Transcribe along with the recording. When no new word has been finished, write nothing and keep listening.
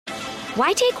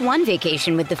Why take one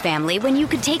vacation with the family when you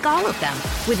could take all of them?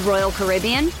 With Royal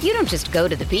Caribbean, you don't just go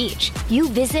to the beach. You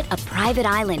visit a private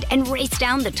island and race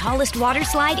down the tallest water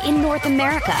slide in North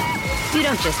America. You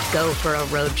don't just go for a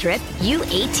road trip. You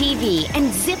ATV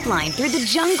and zip line through the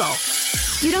jungle.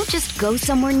 You don't just go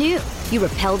somewhere new. You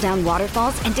rappel down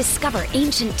waterfalls and discover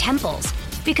ancient temples.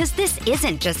 Because this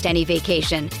isn't just any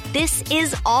vacation. This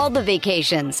is all the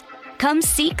vacations. Come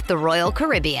seek the Royal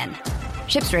Caribbean.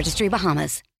 Ships Registry,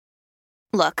 Bahamas.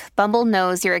 Look, Bumble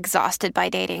knows you're exhausted by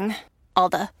dating. All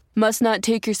the, must not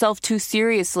take yourself too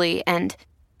seriously, and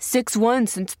 6'1"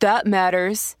 since that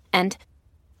matters, and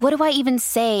what do I even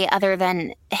say other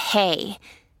than, hey?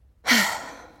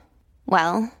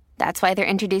 Well, that's why they're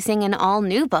introducing an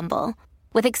all-new Bumble,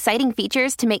 with exciting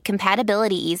features to make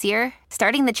compatibility easier,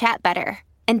 starting the chat better,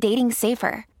 and dating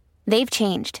safer. They've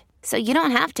changed, so you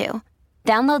don't have to.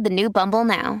 Download the new Bumble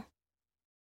now.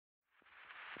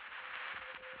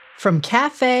 From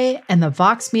Cafe and the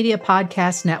Vox Media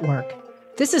Podcast Network,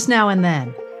 this is Now and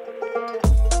Then.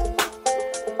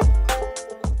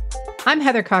 I'm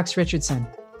Heather Cox Richardson.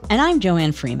 And I'm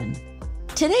Joanne Freeman.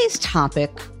 Today's topic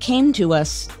came to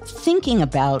us thinking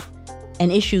about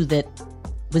an issue that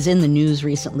was in the news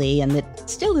recently and that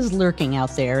still is lurking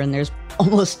out there, and there's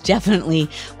almost definitely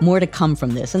more to come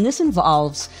from this. And this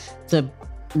involves the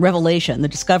revelation, the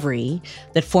discovery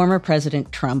that former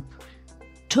President Trump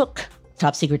took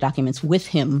top secret documents with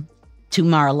him to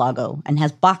Mar-a-Lago and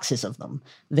has boxes of them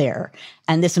there.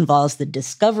 And this involves the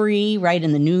discovery, right?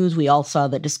 In the news, we all saw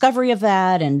the discovery of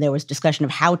that. And there was discussion of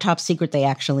how top secret they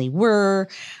actually were.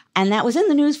 And that was in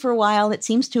the news for a while. It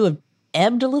seems to have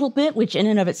ebbed a little bit, which in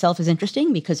and of itself is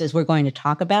interesting because as we're going to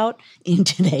talk about in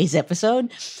today's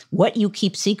episode, what you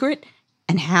keep secret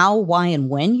and how, why, and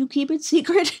when you keep it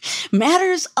secret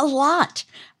matters a lot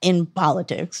in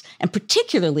politics, and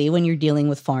particularly when you're dealing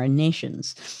with foreign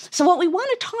nations. So what we want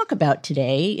to talk about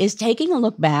today is taking a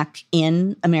look back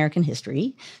in American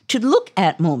history to look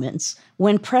at moments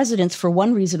when presidents, for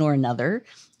one reason or another,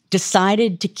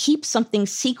 decided to keep something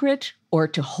secret or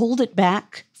to hold it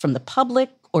back from the public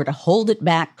or to hold it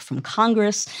back from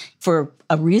Congress for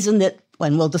a reason that,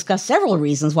 and we'll discuss several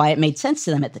reasons why it made sense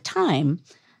to them at the time,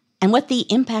 and what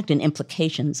the impact and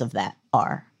implications of that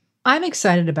are. I'm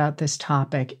excited about this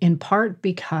topic in part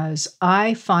because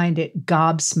I find it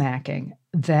gobsmacking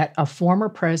that a former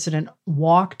president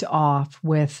walked off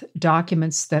with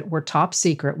documents that were top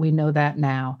secret. We know that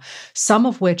now. Some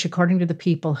of which, according to the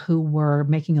people who were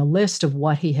making a list of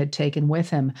what he had taken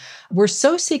with him, were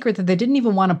so secret that they didn't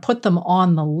even want to put them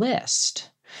on the list.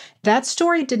 That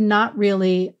story did not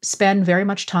really spend very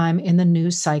much time in the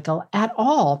news cycle at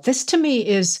all. This, to me,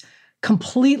 is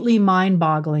completely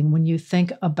mind-boggling when you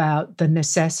think about the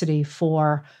necessity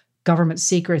for government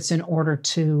secrets in order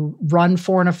to run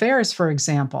foreign affairs, for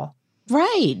example.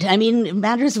 Right. I mean,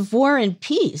 matters of war and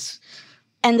peace.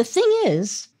 And the thing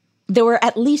is, there were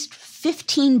at least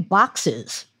 15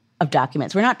 boxes of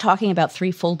documents. We're not talking about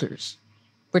 3 folders.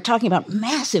 We're talking about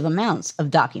massive amounts of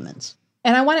documents.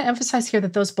 And I want to emphasize here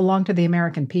that those belong to the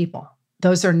American people.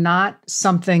 Those are not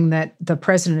something that the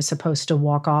president is supposed to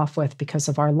walk off with because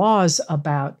of our laws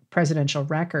about presidential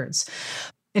records.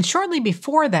 And shortly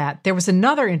before that, there was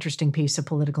another interesting piece of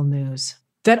political news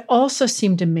that also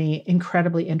seemed to me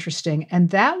incredibly interesting. And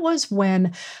that was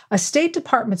when a State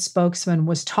Department spokesman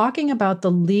was talking about the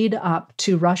lead up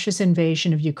to Russia's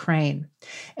invasion of Ukraine.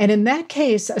 And in that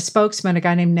case, a spokesman, a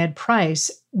guy named Ned Price,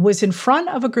 was in front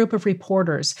of a group of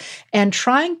reporters and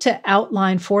trying to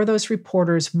outline for those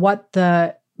reporters what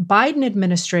the Biden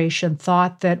administration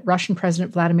thought that Russian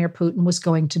President Vladimir Putin was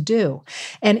going to do.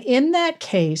 And in that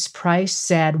case, Price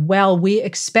said, well, we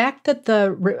expect that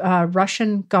the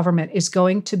Russian government is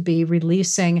going to be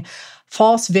releasing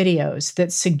false videos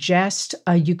that suggest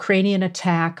a Ukrainian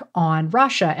attack on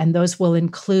Russia. And those will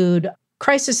include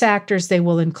crisis actors. They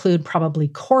will include probably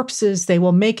corpses. They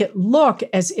will make it look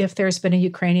as if there's been a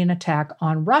Ukrainian attack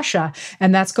on Russia,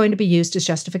 and that's going to be used as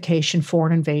justification for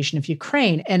an invasion of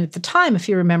Ukraine. And at the time, if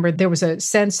you remember, there was a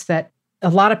sense that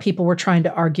a lot of people were trying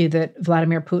to argue that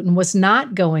Vladimir Putin was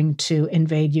not going to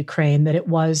invade Ukraine, that it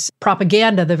was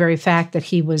propaganda, the very fact that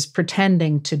he was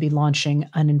pretending to be launching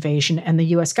an invasion. And the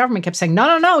U.S. government kept saying,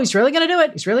 no, he's really going to do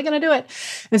it. He's really going to do it.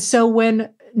 And so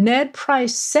when Ned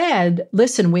Price said,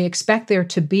 listen, we expect there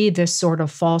to be this sort of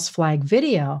false flag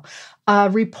video, a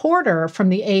reporter from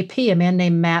the AP, a man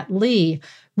named Matt Lee,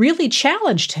 really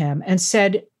challenged him and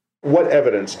said, what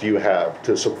evidence do you have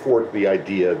to support the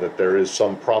idea that there is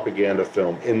some propaganda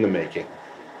film in the making?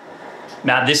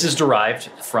 Matt, this is derived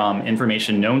from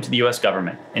information known to the U.S.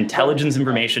 government, intelligence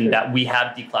information that we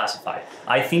have declassified.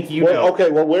 I think you know.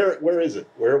 Okay, well, where is it?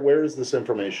 Where is this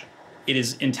information? It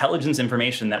is intelligence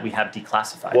information that we have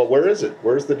declassified. Well, where is it?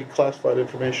 Where's the declassified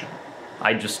information?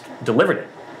 I just delivered it.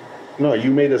 No,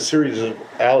 you made a series of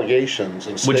allegations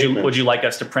and statements. Would you like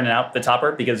us to print out the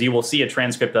topper? Because you will see a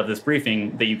transcript of this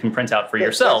briefing that you can print out for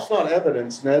yourself. That's not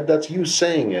evidence, Ned. That's you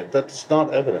saying it. That's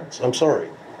not evidence. I'm sorry.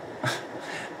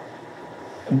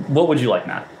 What would you like,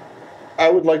 Matt? I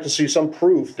would like to see some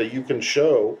proof that you can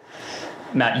show.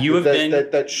 Matt, you have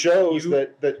that shows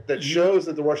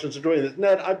that the Russians are doing this.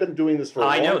 Ned, I've been doing this for a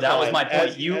long time. I know, that was my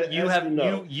point.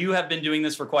 You have been doing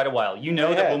this for quite a while. You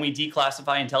know that when we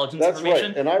declassify intelligence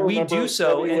information, we do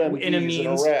so in a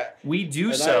means. We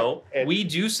do so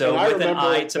with an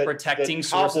eye to protecting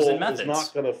sources and methods. Is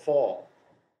not going to fall.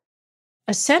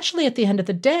 Essentially, at the end of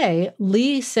the day,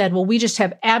 Lee said, well, we just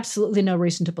have absolutely no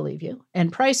reason to believe you.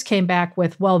 And Price came back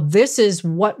with, well, this is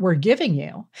what we're giving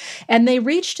you. And they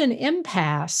reached an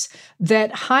impasse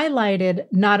that highlighted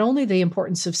not only the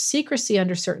importance of secrecy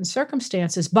under certain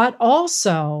circumstances, but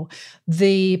also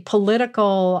the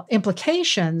political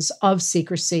implications of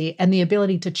secrecy and the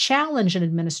ability to challenge an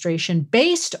administration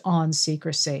based on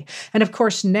secrecy. And of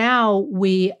course, now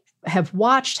we have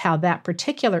watched how that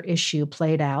particular issue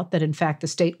played out, that in fact the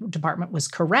State Department was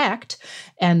correct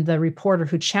and the reporter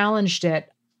who challenged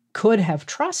it could have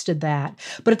trusted that.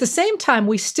 But at the same time,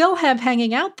 we still have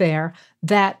hanging out there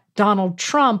that Donald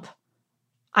Trump,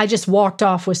 I just walked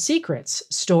off with secrets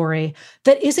story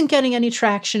that isn't getting any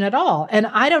traction at all. And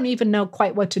I don't even know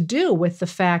quite what to do with the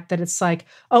fact that it's like,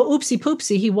 oh, oopsie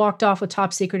poopsie, he walked off with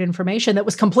top secret information that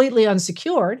was completely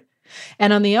unsecured.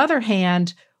 And on the other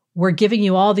hand, we're giving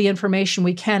you all the information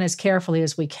we can as carefully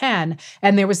as we can.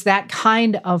 And there was that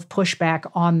kind of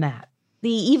pushback on that. The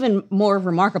even more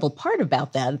remarkable part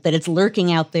about that it's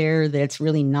lurking out there, that it's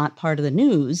really not part of the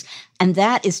news. And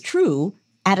that is true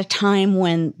at a time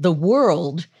when the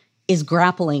world is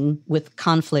grappling with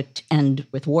conflict and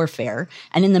with warfare.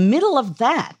 And in the middle of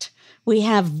that, we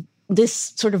have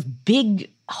this sort of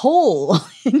big hole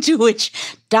into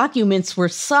which documents were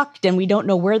sucked and we don't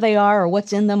know where they are or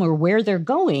what's in them or where they're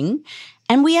going.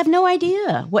 And we have no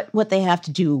idea what they have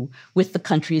to do with the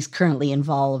countries currently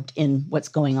involved in what's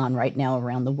going on right now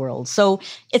around the world. So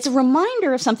it's a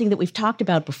reminder of something that we've talked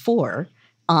about before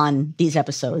on these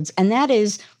episodes, and that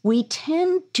is we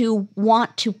tend to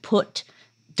want to put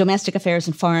domestic affairs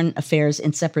and foreign affairs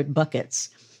in separate buckets,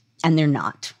 and they're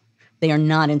not. They are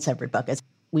not in separate buckets.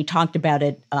 We talked about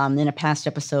it in a past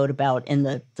episode about in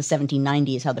the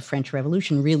 1790s, how the French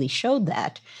Revolution really showed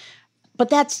that. But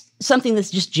that's something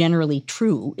that's just generally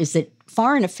true, is that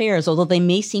foreign affairs, although they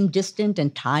may seem distant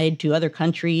and tied to other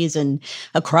countries and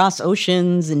across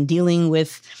oceans and dealing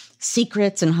with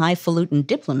secrets and highfalutin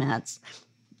diplomats,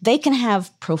 they can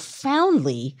have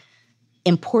profoundly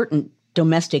important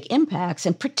domestic impacts,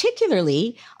 and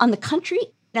particularly on the country.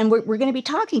 And we're going to be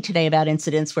talking today about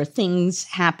incidents where things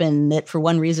happen that for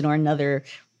one reason or another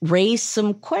raise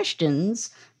some questions,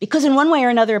 because in one way or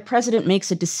another, a president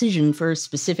makes a decision for a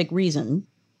specific reason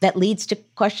that leads to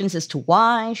questions as to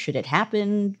why should it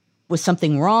happen? Was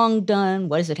something wrong done?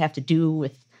 What does it have to do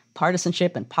with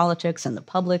partisanship and politics and the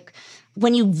public?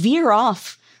 When you veer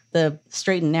off the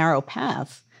straight and narrow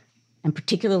path, and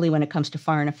particularly when it comes to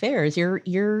foreign affairs,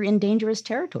 you're in dangerous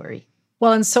territory.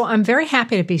 Well, and so I'm very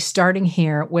happy to be starting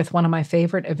here with one of my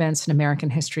favorite events in American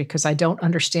history, because I don't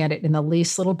understand it in the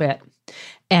least little bit.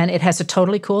 And it has a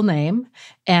totally cool name.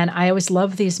 And I always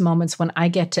love these moments when I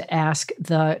get to ask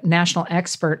the national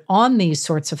expert on these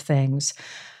sorts of things,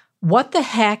 what the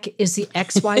heck is the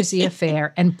XYZ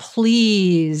affair? And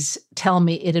please tell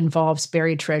me it involves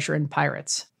buried treasure and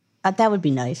pirates. That would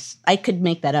be nice. I could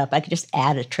make that up. I could just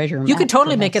add a treasure map. You could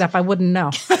totally make it up. I wouldn't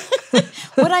know.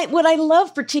 What I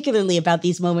love particularly about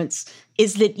these moments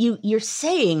is that you're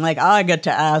saying, like, I get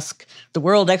to ask the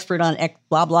world expert on X,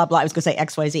 blah, blah, blah. I was going to say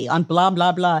XYZ, on blah,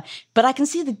 blah, blah. But I can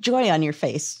see the joy on your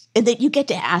face, and that you get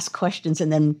to ask questions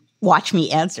and then watch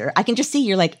me answer. I can just see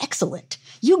you're like, excellent.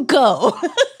 You go.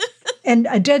 And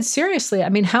dead seriously, I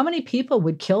mean, how many people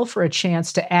would kill for a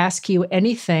chance to ask you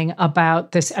anything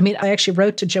about this? I mean, I actually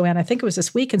wrote to Joanne, I think it was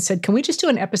this week, and said, can we just do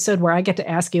an episode where I get to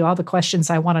ask you all the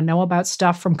questions I want to know about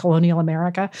stuff from colonial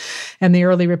America and the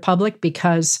early republic?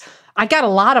 Because I got a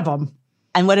lot of them.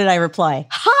 And what did I reply?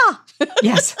 Ha!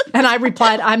 Yes. And I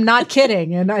replied, I'm not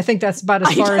kidding. And I think that's about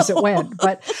as far as it went.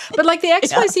 But like the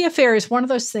XYZ affair is one of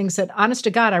those things that, honest to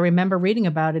God, I remember reading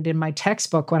about it in my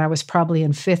textbook when I was probably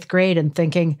in 5th grade and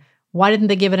thinking, why didn't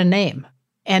they give it a name?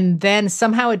 And then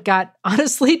somehow it got,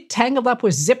 honestly, tangled up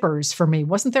with zippers for me.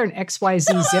 Wasn't there an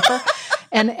XYZ zipper?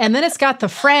 And then it's got the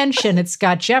French, and it's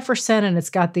got Jefferson, and it's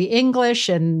got the English,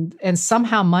 and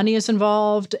somehow money is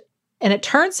involved. And it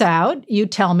turns out, you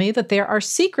tell me, that there are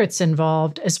secrets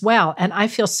involved as well. And I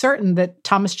feel certain that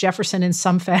Thomas Jefferson in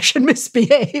some fashion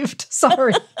misbehaved.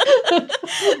 Sorry.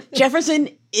 Jefferson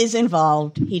is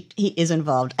involved. He is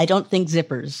involved. I don't think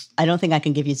zippers. I don't think I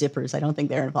can give you zippers. I don't think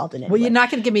they're involved in it. Well, you're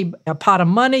not going to give me a pot of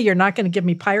money. You're not going to give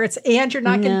me pirates. And you're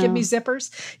not going to give me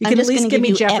zippers. You can at least give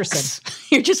me Jefferson. X.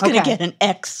 You're just going to get an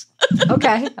X.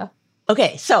 Okay.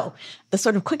 Okay. So the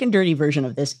sort of quick and dirty version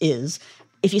of this is,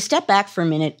 if you step back for a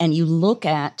minute and you look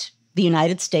at the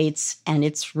United States and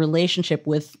its relationship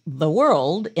with the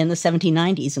world in the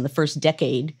 1790s, in the first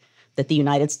decade that the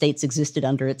United States existed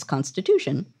under its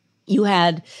Constitution, you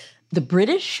had the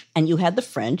British and you had the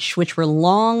French, which were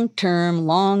long-term,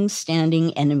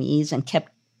 long-standing enemies and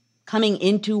kept coming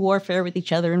into warfare with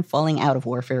each other and falling out of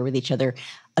warfare with each other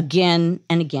again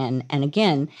and again and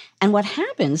again. And what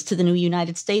happens to the new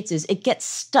United States is it gets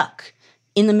stuck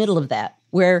in the middle of that,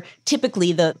 where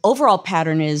typically the overall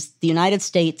pattern is the United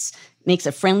States makes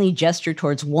a friendly gesture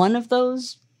towards one of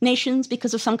those nations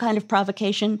because of some kind of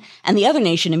provocation, and the other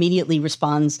nation immediately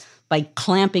responds by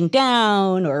clamping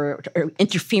down or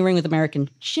interfering with American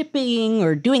shipping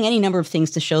or doing any number of things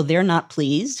to show they're not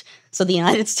pleased. So the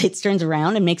United States turns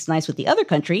around and makes nice with the other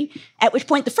country, at which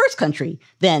point the first country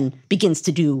then begins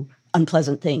to do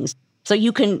unpleasant things. So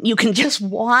you can just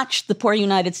watch the poor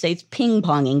United States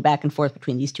ping-ponging back and forth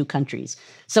between these two countries.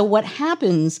 So what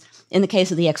happens in the case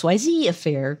of the XYZ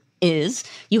affair is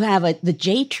you have the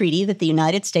Jay Treaty that the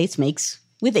United States makes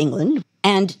with England.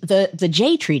 And the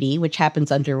Jay Treaty, which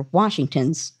happens under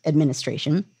Washington's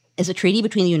administration, is a treaty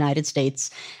between the United States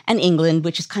and England,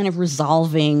 which is kind of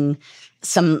resolving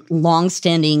some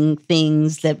longstanding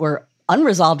things that were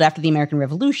unresolved after the American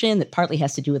Revolution, that partly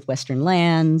has to do with Western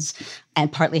lands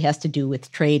and partly has to do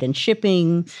with trade and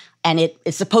shipping. And it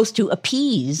is supposed to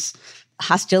appease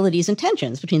hostilities and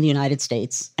tensions between the United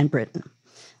States and Britain.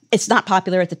 It's not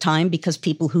popular at the time because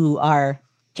people who are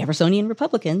Jeffersonian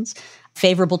Republicans,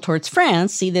 favorable towards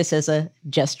France, see this as a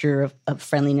gesture of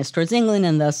friendliness towards England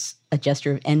and thus a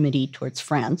gesture of enmity towards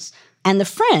France. And the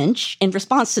French, in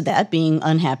response to that, being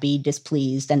unhappy,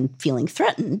 displeased, and feeling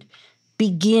threatened,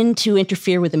 begin to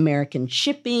interfere with American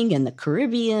shipping in the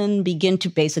Caribbean, begin to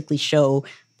basically show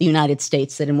the United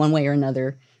States that in one way or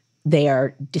another, they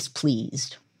are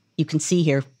displeased. You can see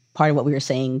here part of what we were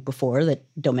saying before, that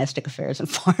domestic affairs and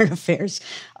foreign affairs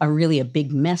are really a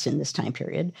big mess in this time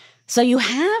period. So you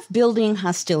have building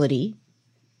hostility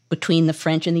between the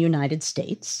French and the United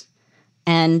States.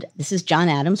 And this is John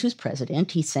Adams, who's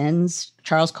president. He sends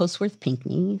Charles Cotesworth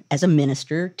Pinckney as a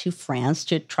minister to France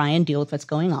to try and deal with what's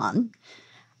going on.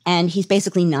 And he's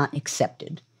basically not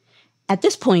accepted. At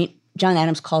this point, John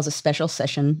Adams calls a special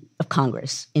session of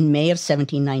Congress in May of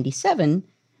 1797,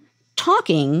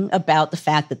 talking about the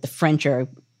fact that the French are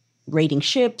raiding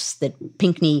ships, that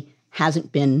Pinckney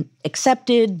hasn't been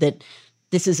accepted, that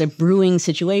this is a brewing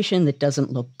situation that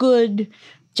doesn't look good,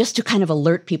 just to kind of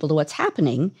alert people to what's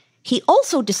happening. He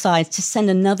also decides to send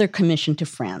another commission to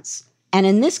France. And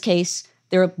in this case,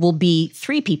 there will be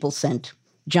 3 people sent,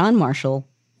 John Marshall,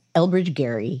 Elbridge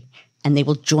Gerry, and they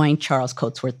will join Charles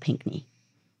Cotesworth Pinckney.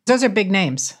 Those are big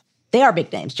names. They are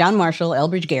big names. John Marshall,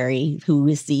 Elbridge Gerry, who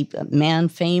is the man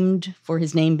famed for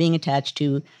his name being attached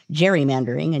to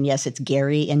gerrymandering. And yes, it's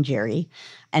Gary and Jerry.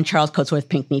 And Charles Cotesworth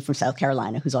Pinckney from South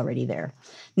Carolina, who's already there.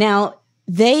 Now,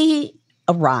 they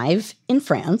arrive in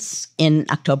France in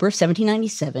October of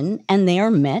 1797, and they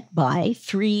are met by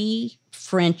 3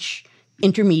 French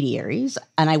intermediaries.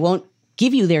 And I won't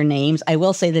give you their names. I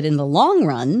will say that in the long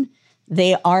run,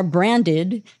 they are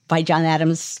branded by John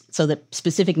Adams so that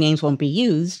specific names won't be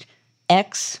used,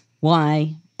 X,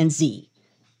 Y, and Z.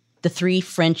 The 3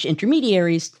 French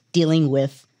intermediaries dealing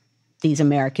with these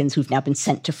Americans who've now been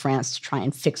sent to France to try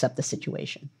and fix up the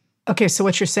situation. Okay, so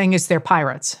what you're saying is they're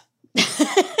pirates.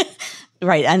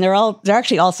 Right, and they're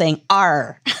actually all saying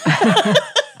R.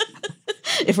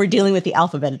 If we're dealing with the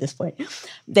alphabet at this point.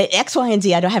 The X, Y, and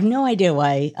Z, I have no idea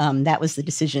why that was the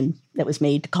decision that was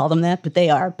made to call them that, but they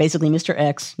are basically Mr.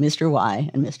 X, Mr.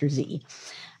 Y, and Mr. Z.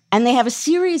 And they have a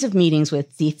series of meetings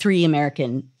with the 3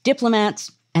 American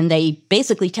diplomats, and they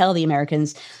basically tell the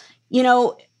Americans, you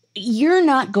know, you're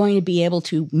not going to be able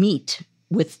to meet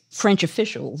with French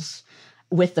officials,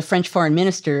 with the French foreign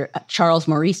minister, Charles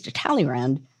Maurice de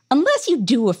Talleyrand, unless you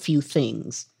do a few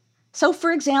things. So,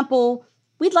 for example,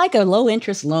 we'd like a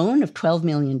low-interest loan of $12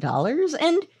 million,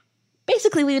 and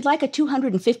basically we'd like a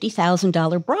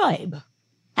 $250,000 bribe.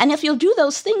 And if you'll do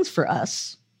those things for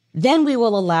us, then we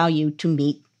will allow you to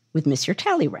meet with Monsieur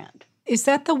Talleyrand. Is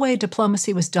that the way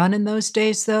diplomacy was done in those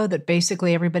days, though, that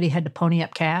basically everybody had to pony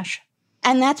up cash?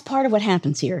 And that's part of what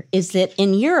happens here, is that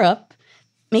in Europe,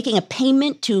 making a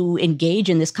payment to engage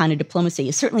in this kind of diplomacy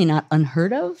is certainly not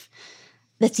unheard of.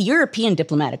 That's European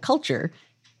diplomatic culture,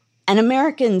 and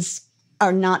Americans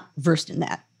are not versed in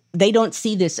that. They don't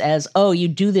see this as, oh, you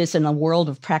do this in a world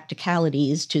of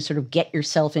practicalities to sort of get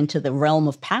yourself into the realm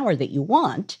of power that you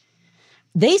want.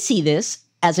 They see this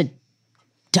as a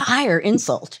dire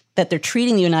insult, that they're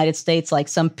treating the United States like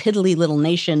some piddly little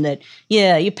nation that,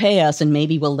 yeah, you pay us and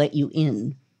maybe we'll let you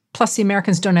in. Plus, the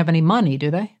Americans don't have any money,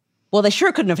 do they? Well, they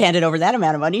sure couldn't have handed over that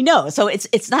amount of money. No. So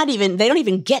it's not even, they don't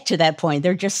even get to that point.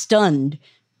 They're just stunned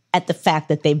at the fact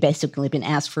that they've basically been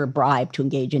asked for a bribe to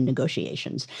engage in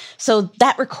negotiations. So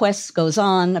that request goes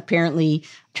on. Apparently,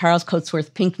 Charles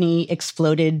Cotesworth Pinckney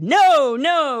exploded,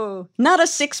 no, not a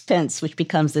sixpence, which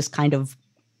becomes this kind of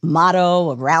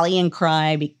motto, a rallying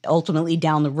cry, ultimately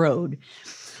down the road.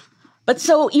 But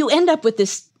so you end up with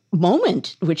this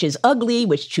moment, which is ugly,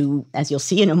 which, as you'll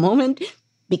see in a moment,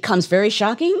 becomes very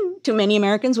shocking to many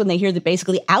Americans when they hear that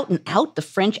basically out and out the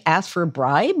French asked for a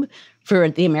bribe for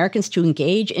the Americans to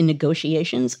engage in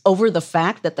negotiations over the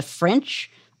fact that the French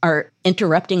are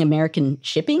interrupting American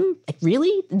shipping. Like,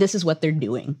 really? This is what they're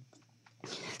doing.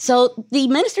 So the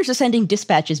ministers are sending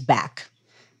dispatches back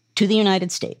to the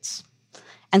United States.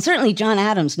 And certainly John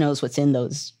Adams knows what's in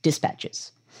those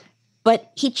dispatches.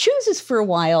 But he chooses for a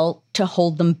while to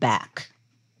hold them back.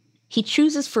 He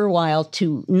chooses for a while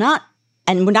to not,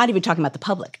 and we're not even talking about the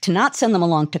public, to not send them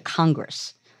along to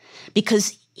Congress,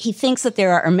 because he thinks that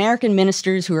there are American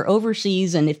ministers who are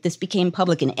overseas, and if this became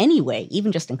public in any way,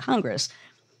 even just in Congress,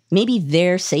 maybe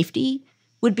their safety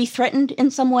would be threatened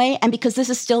in some way, and because this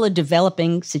is still a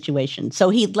developing situation. So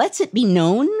he lets it be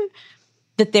known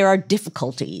that there are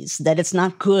difficulties, that it's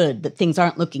not good, that things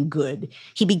aren't looking good.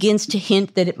 He begins to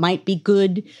hint that it might be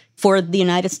good for the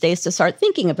United States to start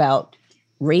thinking about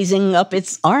raising up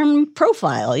its armed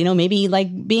profile, maybe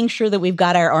like being sure that we've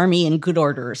got our army in good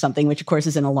order or something, which of course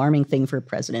is an alarming thing for a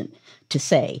president to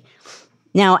say.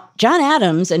 Now, John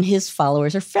Adams and his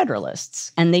followers are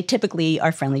Federalists, and they typically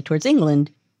are friendly towards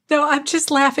England. No, I'm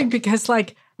just laughing because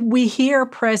we hear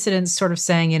presidents sort of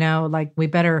saying, we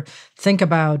better think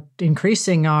about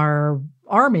increasing our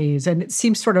armies. And it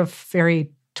seems sort of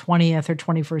very 20th or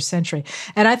 21st century.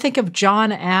 And I think of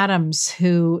John Adams,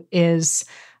 who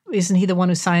isn't he the one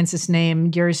who signs his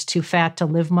name, "You're too fat to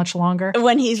live much longer"?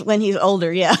 When he's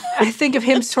older, yeah. I think of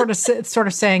him sort of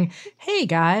saying, "Hey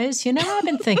guys, I've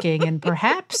been thinking, and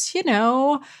perhaps, how do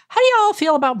y'all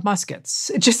feel about muskets?"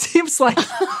 It just seems like,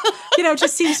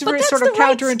 just seems sort of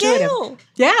counterintuitive. Right,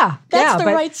 yeah, that's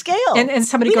the right scale. And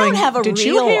somebody we going, don't have a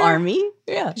real army.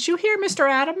 Yeah. Did you hear Mr.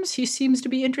 Adams? He seems to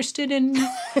be interested in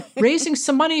raising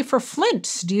some money for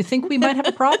Flint. Do you think we might have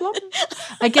a problem?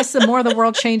 I guess the more the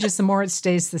world changes, the more it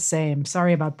stays the same.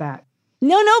 Sorry about that.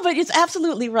 No, but it's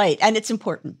absolutely right. And it's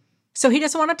important. So he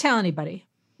doesn't want to tell anybody.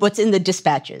 What's in the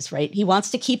dispatches, right? He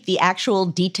wants to keep the actual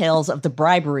details of the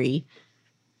bribery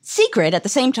secret at the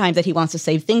same time that he wants to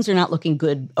say things are not looking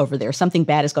good over there. Something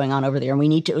bad is going on over there. And we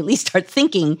need to at least start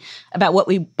thinking about what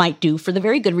we might do for the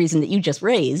very good reason that you just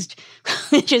raised,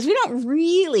 which is we don't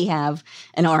really have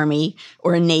an army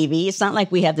or a navy. It's not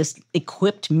like we have this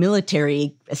equipped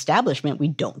military establishment. We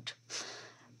don't.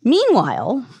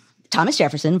 Meanwhile, Thomas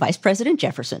Jefferson, Vice President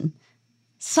Jefferson,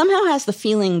 somehow has the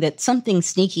feeling that something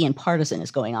sneaky and partisan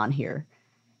is going on here.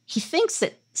 He thinks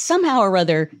that somehow or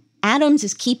other Adams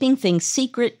is keeping things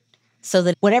secret so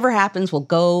that whatever happens will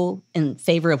go in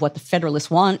favor of what the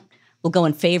Federalists want, will go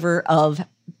in favor of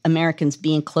Americans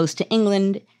being close to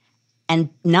England and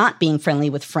not being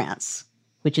friendly with France,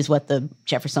 which is what the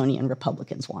Jeffersonian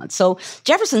Republicans want. So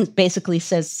Jefferson basically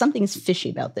says something's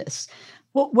fishy about this.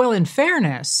 Well, in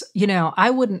fairness, I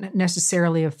wouldn't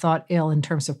necessarily have thought ill in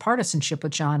terms of partisanship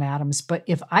with John Adams, but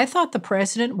if I thought the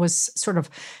president was sort of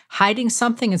hiding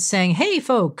something and saying, "Hey,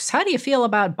 folks, how do you feel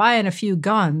about buying a few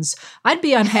guns?" I'd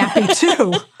be unhappy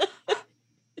too.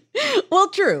 Well,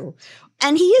 true.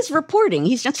 And he is reporting.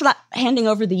 He's just not handing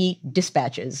over the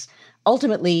dispatches.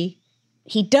 Ultimately,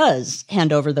 he does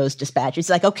hand over those dispatches. It's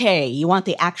like, okay, you want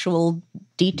the actual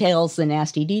details, the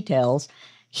nasty details.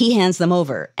 He hands them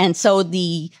over. And so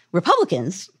the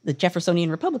Republicans, the Jeffersonian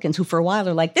Republicans, who for a while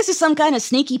are like, this is some kind of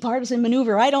sneaky partisan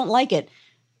maneuver, I don't like it,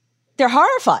 they're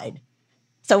horrified.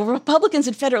 So Republicans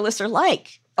and Federalists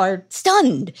are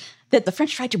stunned that the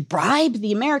French tried to bribe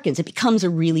the Americans. It becomes a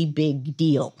really big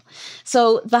deal.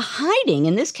 So the hiding,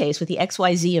 in this case with the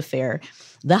XYZ affair,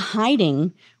 the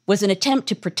hiding was an attempt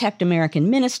to protect American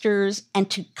ministers and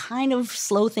to kind of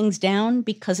slow things down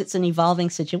because it's an evolving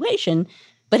situation.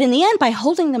 But in the end, by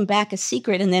holding them back a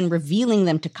secret and then revealing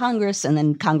them to Congress, and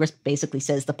then Congress basically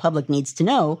says the public needs to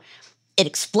know, it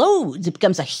explodes. It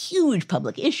becomes a huge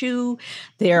public issue.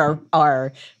 There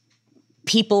are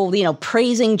people,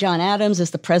 praising John Adams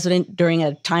as the president during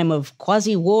a time of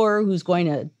quasi-war who's going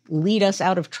to lead us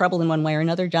out of trouble in one way or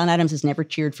another. John Adams has never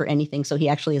cheered for anything, so he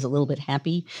actually is a little bit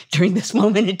happy during this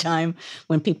moment in time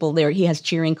when he has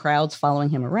cheering crowds following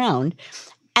him around.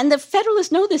 And the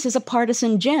Federalists know this is a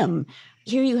partisan gem.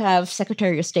 Here you have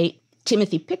Secretary of State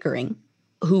Timothy Pickering,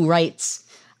 who writes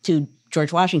to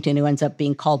George Washington, who ends up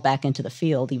being called back into the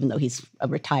field, even though he's a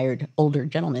retired older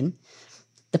gentleman.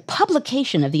 The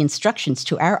publication of the instructions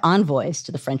to our envoys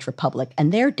to the French Republic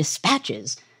and their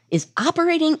dispatches is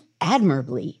operating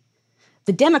admirably.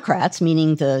 The Democrats,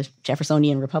 meaning the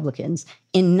Jeffersonian Republicans,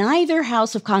 in neither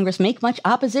house of Congress make much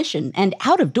opposition, and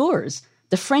out of doors,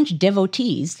 the French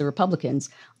devotees, the Republicans,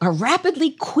 are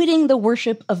rapidly quitting the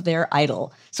worship of their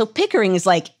idol. So Pickering is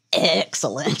like,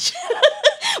 excellent.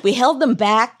 We held them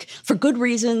back for good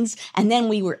reasons, and then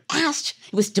we were asked,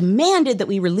 it was demanded that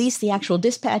we release the actual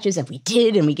dispatches, and we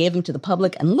did, and we gave them to the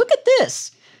public. And look at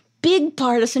this, big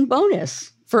partisan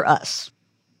bonus for us.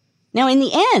 Now, in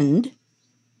the end,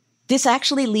 this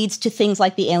actually leads to things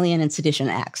like the Alien and Sedition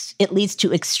Acts. It leads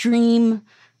to extreme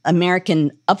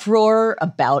American uproar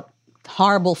about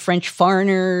horrible French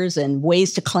foreigners and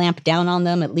ways to clamp down on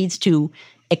them. It leads to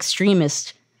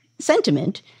extremist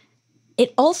sentiment.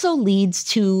 It also leads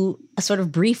to a sort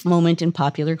of brief moment in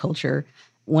popular culture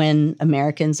when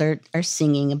Americans are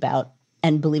singing about,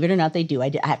 and believe it or not, they do.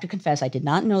 I have to confess, I did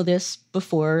not know this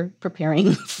before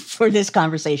preparing for this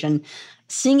conversation,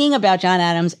 singing about John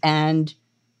Adams and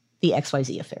the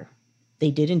XYZ affair.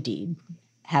 They did indeed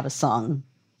have a song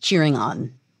cheering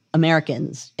on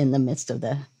Americans in the midst of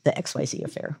the XYZ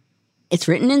affair. It's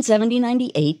written in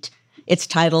 1798. It's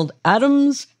titled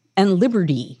Adams and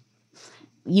Liberty.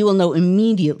 You will know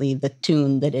immediately the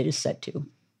tune that it is set to.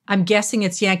 I'm guessing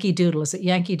it's Yankee Doodle. Is it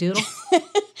Yankee Doodle?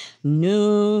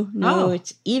 No,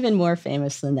 It's even more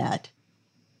famous than that.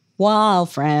 While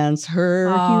France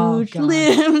her huge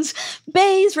limbs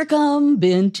bays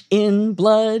recumbent in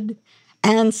blood,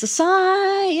 and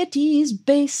society's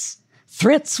base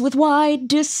threats with wide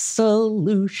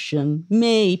dissolution,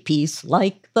 may peace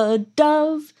like the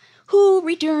dove who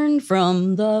returned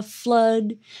from the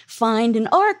flood find an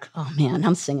ark, oh man,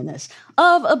 I'm singing this,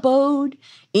 of abode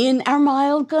in our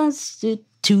mild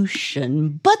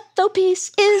constitution. But though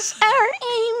peace is our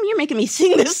aim, you're making me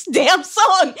sing this damn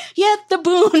song, yet the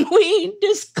boon we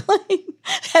disclaim.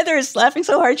 Heather is laughing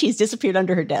so hard she's disappeared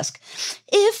under her desk.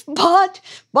 If bought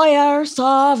by our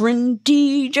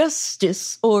sovereignty,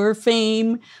 justice, or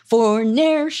fame, for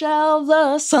ne'er shall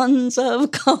the sons of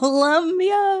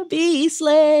Columbia be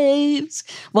slaves,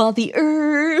 while the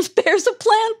earth bears a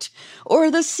plant, or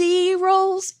the sea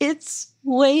rolls its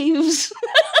waves.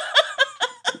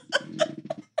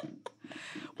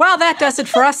 Well, that does it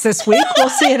for us this week. We'll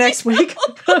see you next week.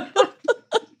 Number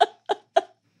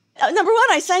one,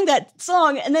 I sang that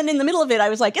song, and then in the middle of it, I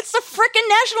was like, it's the frickin'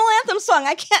 national anthem song.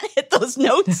 I can't hit those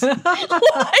notes. Why am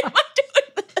I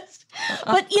doing this?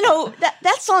 But,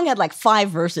 that song had like 5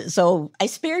 verses, so I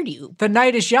spared you. The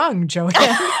night is young, Joanne.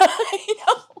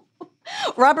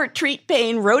 Robert Treat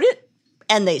Paine wrote it,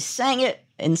 and they sang it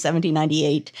in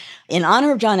 1798 in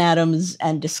honor of John Adams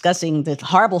and discussing the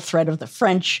horrible threat of the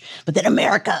French, but that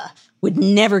America would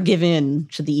never give in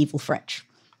to the evil French.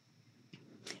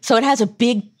 So it has a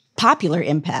big popular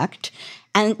impact,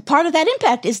 and part of that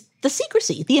impact is the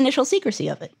secrecy, the initial secrecy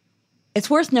of it. It's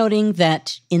worth noting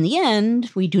that in the end,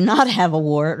 we do not have a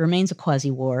war. It remains a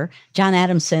quasi-war. John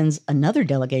Adams sends another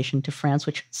delegation to France,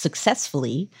 which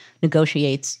successfully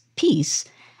negotiates peace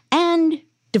and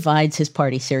divides his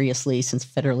party seriously, since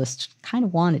Federalists kind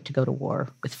of wanted to go to war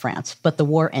with France. But the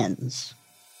war ends.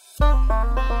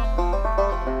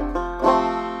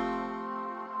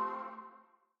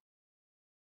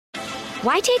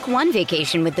 Why take one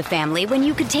vacation with the family when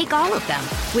you could take all of them?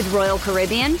 With Royal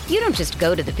Caribbean, you don't just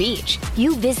go to the beach.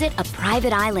 You visit a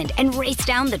private island and race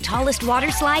down the tallest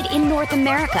water slide in North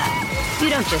America.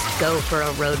 You don't just go for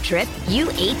a road trip. You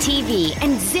ATV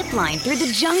and zip line through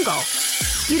the jungle.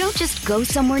 You don't just go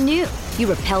somewhere new.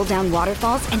 You rappel down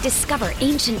waterfalls and discover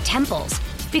ancient temples.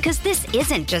 Because this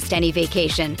isn't just any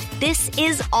vacation. This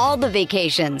is all the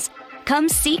vacations. Come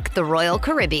seek the Royal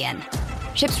Caribbean.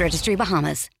 Ships Registry,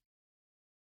 Bahamas.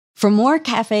 For more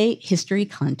Cafe history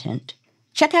content,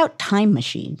 check out Time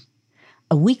Machine,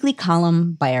 a weekly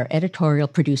column by our editorial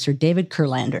producer David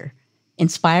Kurlander,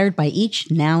 inspired by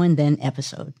each Now and Then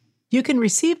episode. You can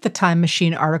receive the Time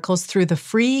Machine articles through the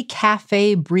free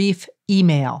Cafe Brief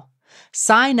email.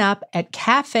 Sign up at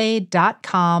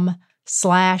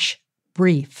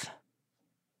cafe.com/brief.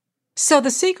 So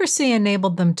the secrecy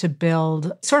enabled them to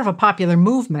build sort of a popular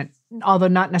movement, although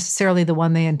not necessarily the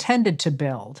one they intended to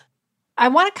build. I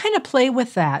want to kind of play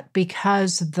with that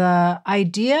because the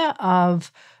idea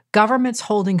of governments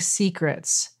holding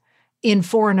secrets in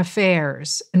foreign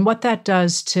affairs and what that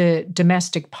does to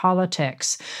domestic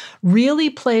politics really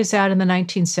plays out in the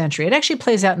 19th century. It actually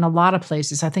plays out in a lot of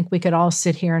places. I think we could all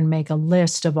sit here and make a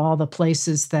list of all the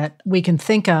places that we can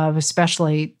think of,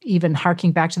 especially even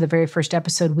harking back to the very first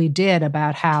episode we did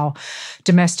about how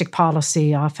domestic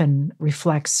policy often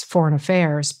reflects foreign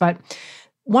affairs. But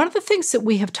one of the things that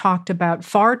we have talked about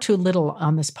far too little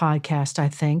on this podcast, I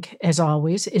think, as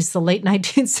always, is the late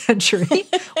 19th century,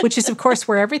 which is, of course,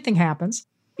 where everything happens.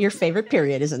 Your favorite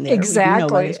period, isn't there? Exactly. You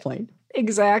know by this point.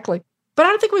 Exactly. But I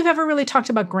don't think we've ever really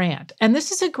talked about Grant. And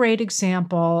this is a great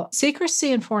example.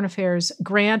 Secrecy in foreign affairs,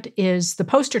 Grant is the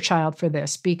poster child for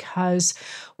this because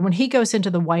when he goes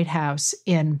into the White House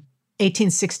in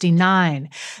 1869,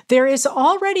 there is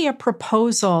already a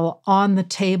proposal on the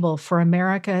table for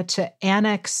America to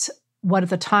annex what at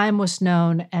the time was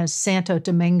known as Santo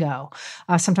Domingo,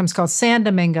 sometimes called San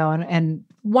Domingo. And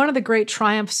one of the great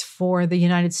triumphs for the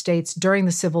United States during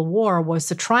the Civil War was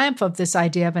the triumph of this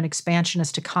idea of an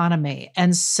expansionist economy.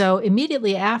 And so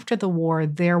immediately after the war,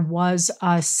 there was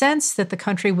a sense that the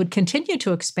country would continue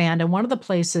to expand. And one of the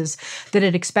places that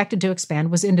it expected to expand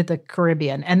was into the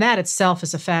Caribbean. And that itself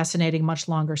is a fascinating, much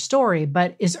longer story.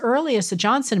 But as early as the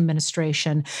Johnson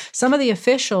administration, some of the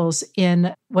officials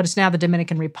in what is now the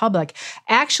Dominican Republic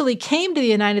actually came to the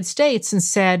United States and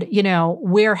said, you know,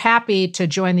 we're happy to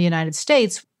join the United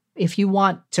States. If you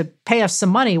want to pay us some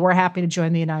money, we're happy to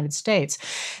join the United States.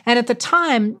 And at the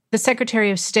time, the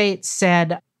Secretary of State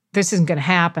said, this isn't going to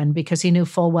happen because he knew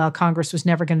full well Congress was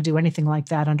never going to do anything like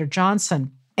that under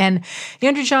Johnson. And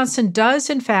Andrew Johnson does,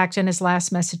 in fact, in his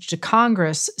last message to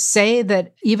Congress, say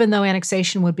that even though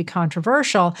annexation would be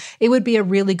controversial, it would be a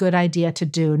really good idea to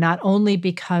do, not only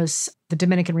because the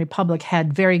Dominican Republic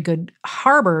had very good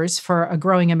harbors for a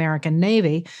growing American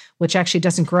Navy, which actually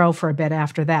doesn't grow for a bit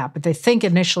after that, but they think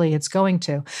initially it's going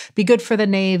to be good for the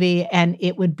Navy, and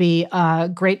it would be a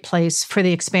great place for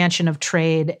the expansion of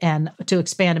trade and to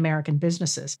expand American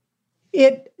businesses.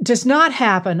 It does not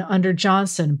happen under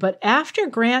Johnson, but after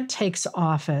Grant takes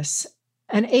office,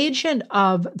 an agent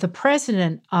of the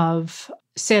president of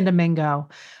San Domingo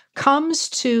comes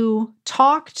to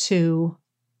talk to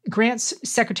Grant's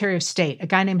Secretary of State, a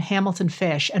guy named Hamilton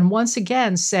Fish, and once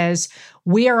again says,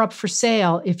 we are up for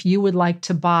sale if you would like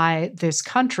to buy this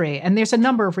country. And there's a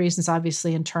number of reasons,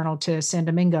 obviously, internal to San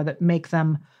Domingo that make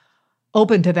them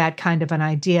open to that kind of an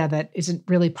idea that isn't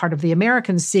really part of the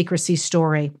American secrecy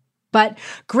story. But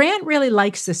Grant really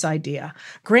likes this idea.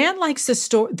 Grant likes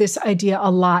this idea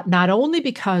a lot, not only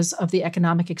because of the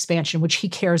economic expansion, which he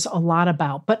cares a lot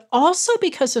about, but also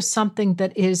because of something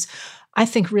that is, I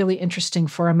think, really interesting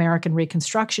for American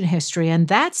Reconstruction history. And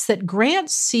that's that Grant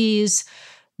sees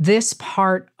this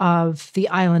part of the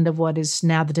island of what is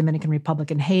now the Dominican Republic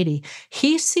and Haiti.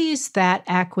 He sees that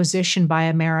acquisition by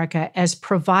America as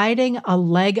providing a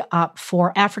leg up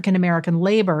for African American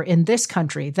labor in this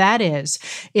country. That is,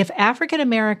 if African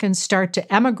Americans start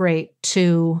to emigrate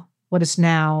to what is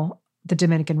now the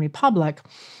Dominican Republic,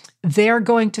 they're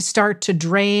going to start to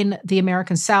drain the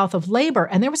American South of labor.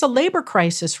 And there was a labor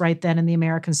crisis right then in the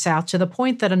American South, to the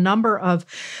point that a number of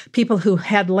people who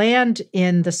had land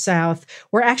in the South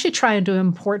were actually trying to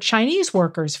import Chinese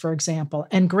workers, for example.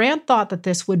 And Grant thought that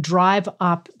this would drive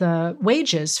up the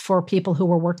wages for people who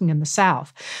were working in the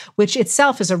South, which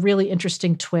itself is a really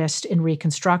interesting twist in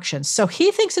Reconstruction. So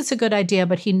he thinks it's a good idea,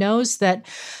 but he knows that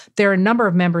there are a number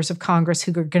of members of Congress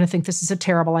who are going to think this is a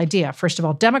terrible idea. First of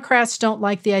all, Democrats don't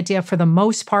like the idea for the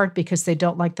most part because they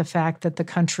don't like the fact that the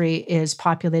country is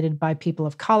populated by people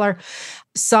of color.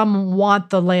 Some want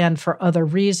the land for other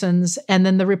reasons. And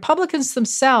then the Republicans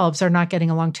themselves are not getting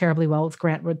along terribly well with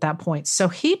Grant at that point. So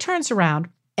he turns around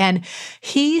and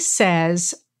he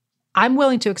says, I'm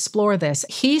willing to explore this.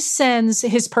 He sends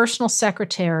his personal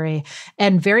secretary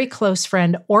and very close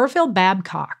friend, Orville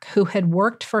Babcock, who had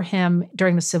worked for him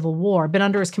during the Civil War, been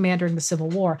under his command during the Civil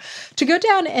War, to go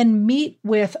down and meet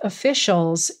with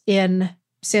officials in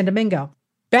San Domingo.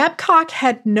 Babcock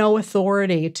had no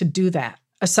authority to do that,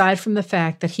 aside from the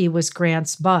fact that he was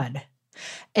Grant's bud.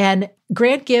 And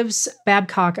Grant gives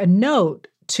Babcock a note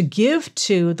to give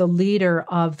to the leader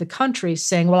of the country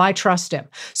saying, well, I trust him.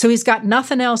 So he's got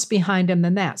nothing else behind him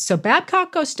than that. So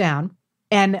Babcock goes down,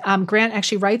 and Grant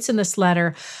actually writes in this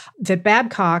letter that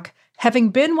Babcock,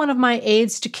 having been one of my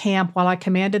aides to camp while I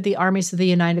commanded the armies of the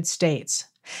United States,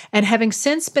 And having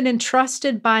since been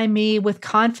entrusted by me with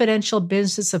confidential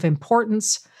business of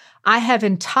importance, I have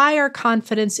entire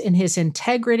confidence in his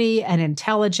integrity and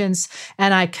intelligence,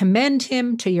 and I commend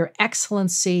him to your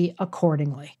excellency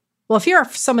accordingly. Well, if you're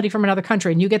somebody from another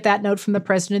country and you get that note from the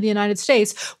President of the United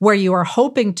States where you are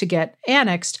hoping to get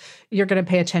annexed, you're going to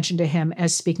pay attention to him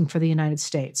as speaking for the United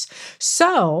States.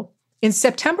 So in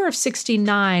September of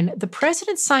 1969, the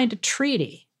president signed a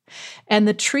treaty. And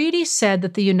the treaty said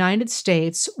that the United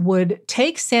States would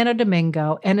take Santo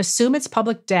Domingo and assume its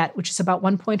public debt, which is about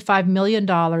 $1.5 million,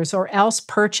 or else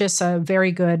purchase a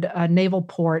very good naval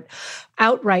port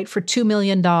outright for $2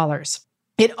 million.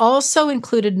 It also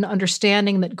included an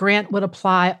understanding that Grant would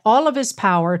apply all of his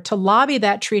power to lobby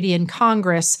that treaty in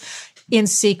Congress in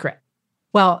secret.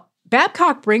 Well,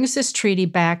 Babcock brings this treaty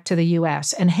back to the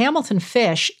U.S., and Hamilton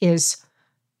Fish is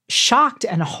shocked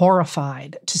and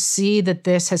horrified to see that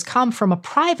this has come from a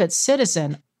private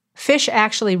citizen. Fish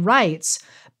actually writes,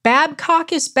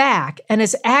 Babcock is back and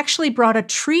has actually brought a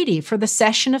treaty for the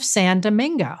cession of San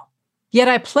Domingo. Yet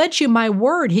I pledge you my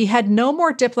word, he had no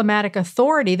more diplomatic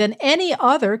authority than any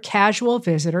other casual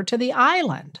visitor to the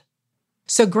island.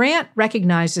 So Grant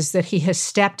recognizes that he has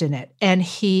stepped in it, and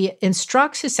he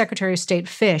instructs his Secretary of State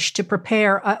Fish to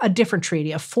prepare a different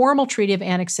treaty, a formal treaty of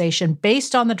annexation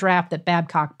based on the draft that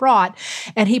Babcock brought,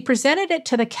 and he presented it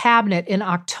to the cabinet in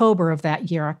October of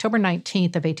that year, October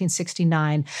 19th of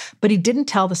 1869, but he didn't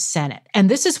tell the Senate. And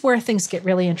this is where things get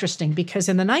really interesting, because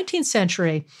in the 19th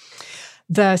century,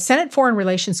 the Senate Foreign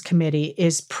Relations Committee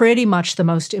is pretty much the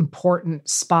most important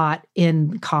spot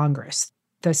in Congress.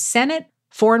 The Senate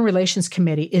Foreign Relations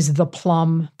Committee is the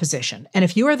plum position. And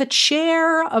if you are the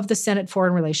chair of the Senate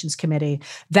Foreign Relations Committee,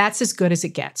 that's as good as it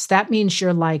gets. That means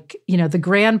you're like, the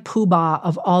grand poobah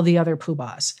of all the other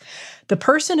poobahs. The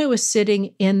person who is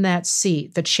sitting in that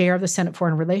seat, the chair of the Senate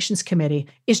Foreign Relations Committee,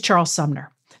 is Charles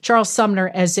Sumner. Charles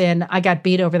Sumner, as in, I got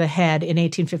beat over the head in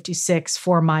 1856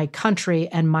 for my country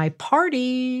and my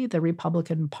party, the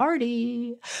Republican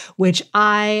Party, which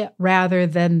I, rather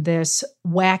than this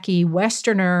wacky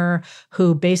Westerner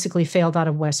who basically failed out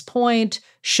of West Point,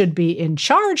 should be in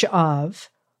charge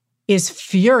of, is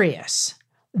furious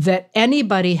that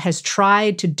anybody has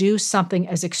tried to do something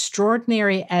as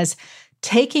extraordinary as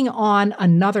taking on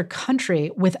another country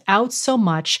without so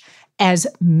much as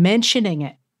mentioning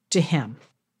it to him.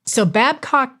 So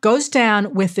Babcock goes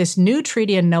down with this new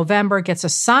treaty in November, gets a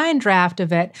signed draft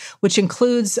of it, which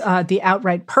includes the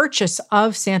outright purchase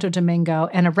of Santo Domingo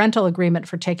and a rental agreement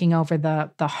for taking over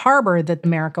the harbor that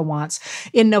America wants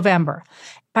in November.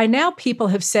 By now, people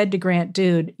have said to Grant,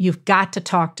 dude, you've got to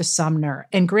talk to Sumner.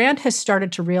 And Grant has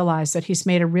started to realize that he's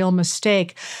made a real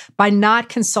mistake by not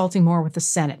consulting more with the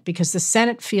Senate, because the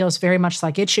Senate feels very much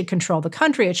like it should control the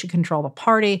country, it should control the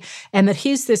party, and that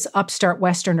he's this upstart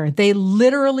Westerner. They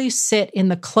literally sit in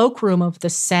the cloakroom of the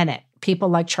Senate, people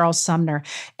like Charles Sumner,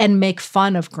 and make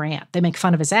fun of Grant. They make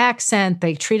fun of his accent.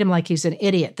 They treat him like he's an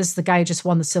idiot. This is the guy who just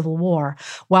won the Civil War,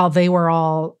 while they were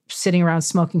all sitting around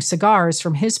smoking cigars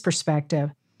from his perspective.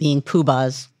 Being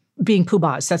poobahs. Being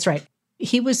poobahs, that's right.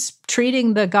 He was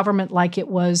treating the government like it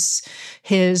was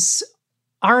his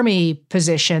army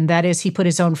position. That is, he put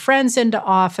his own friends into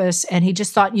office, and he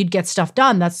just thought you'd get stuff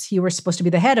done. You were supposed to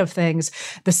be the head of things.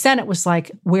 The Senate was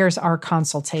like, where's our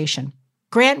consultation?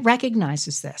 Grant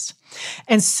recognizes this.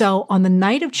 And so on the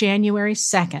night of January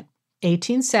 2nd,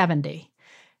 1870,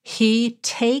 he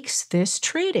takes this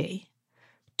treaty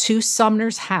to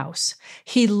Sumner's house.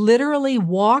 He literally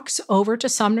walks over to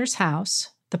Sumner's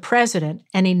house, the president,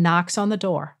 and he knocks on the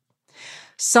door.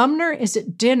 Sumner is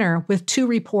at dinner with two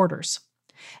reporters.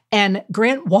 And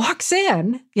Grant walks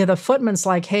in. The footman's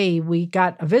like, hey, we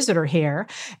got a visitor here.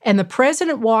 And the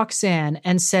president walks in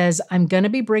and says, I'm going to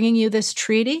be bringing you this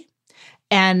treaty,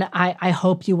 and I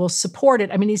hope you will support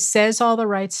it. I mean, he says all the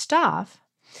right stuff.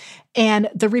 And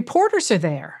the reporters are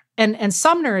there. And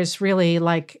Sumner is really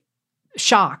like,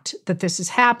 shocked that this is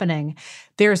happening.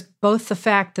 There's both the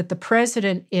fact that the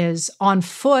president is on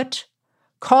foot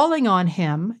calling on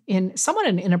him in somewhat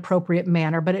an inappropriate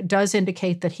manner, but it does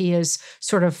indicate that he is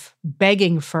sort of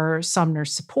begging for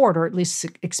Sumner's support, or at least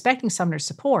expecting Sumner's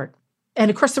support. And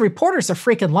of course, the reporters are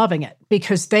freaking loving it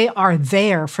because they are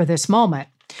there for this moment.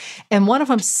 And one of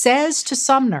them says to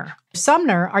Sumner,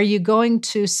 are you going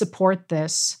to support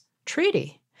this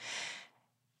treaty?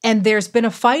 And there's been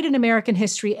a fight in American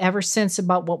history ever since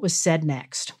about what was said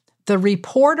next. The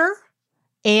reporter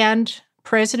and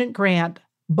President Grant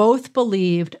both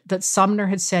believed that Sumner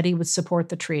had said he would support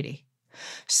the treaty.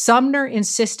 Sumner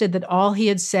insisted that all he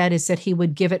had said is that he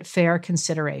would give it fair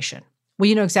consideration. Well,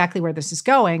 you know exactly where this is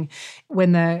going.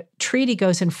 When the treaty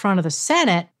goes in front of the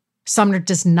Senate, Sumner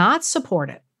does not support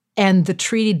it, and the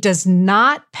treaty does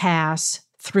not pass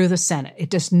through the Senate. It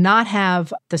does not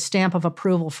have the stamp of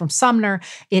approval from Sumner.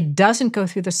 It doesn't go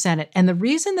through the Senate. And the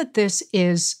reason that this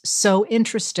is so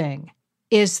interesting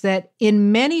is that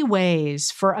in many ways,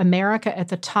 for America at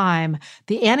the time,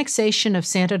 the annexation of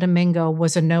Santo Domingo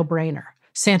was a no-brainer.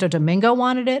 Santo Domingo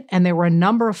wanted it, and there were a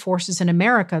number of forces in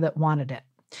America that wanted it,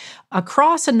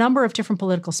 across a number of different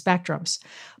political spectrums.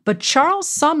 But Charles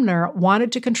Sumner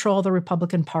wanted to control the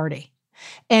Republican Party.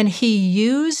 And he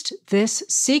used this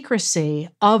secrecy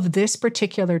of this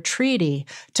particular treaty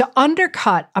to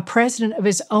undercut a president of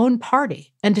his own party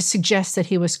and to suggest that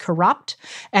he was corrupt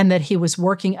and that he was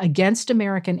working against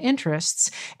American interests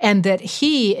and that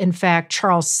he, in fact,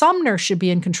 Charles Sumner, should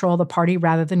be in control of the party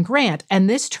rather than Grant. And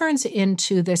this turns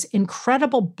into this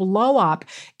incredible blow up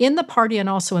in the party and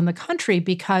also in the country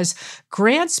because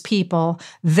Grant's people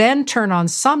then turn on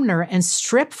Sumner and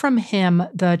strip from him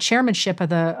the chairmanship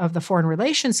of the Foreign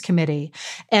Relations Committee.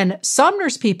 And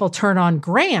Sumner's people turn on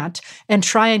Grant and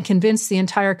try and convince the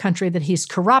entire country that he's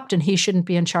corrupt and he shouldn't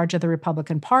be in charge of the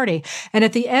Republican Party. And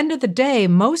at the end of the day,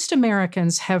 most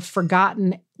Americans have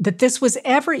forgotten that this was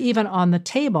ever even on the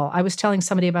table. I was telling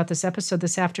somebody about this episode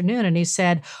this afternoon, and he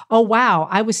said, oh, wow,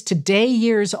 I was today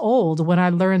years old when I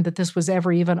learned that this was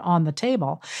ever even on the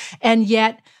table. And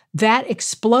yet, that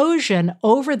explosion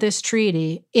over this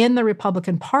treaty in the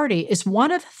Republican Party is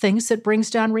one of the things that brings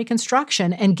down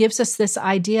Reconstruction and gives us this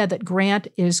idea that Grant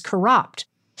is corrupt.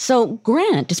 So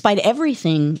Grant, despite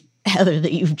everything, Heather,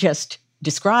 that you've just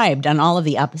described on all of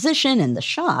the opposition and the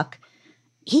shock,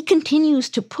 he continues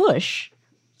to push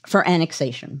for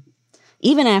annexation,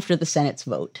 even after the Senate's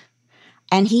vote.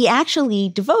 And he actually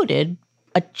devoted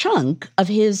a chunk of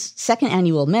his second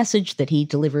annual message that he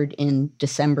delivered in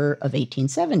December of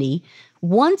 1870,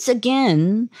 once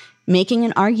again making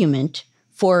an argument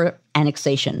for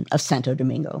annexation of Santo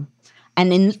Domingo.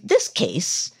 And in this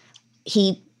case,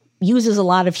 he uses a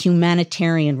lot of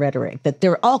humanitarian rhetoric, that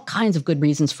there are all kinds of good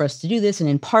reasons for us to do this, and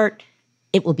in part,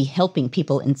 it will be helping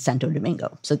people in Santo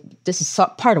Domingo. So this is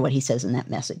part of what he says in that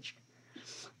message.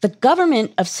 The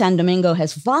government of San Domingo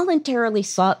has voluntarily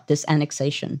sought this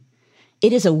annexation.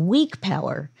 It is a weak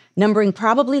power, numbering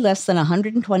probably less than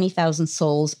 120,000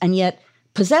 souls, and yet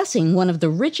possessing one of the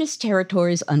richest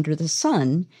territories under the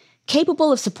sun,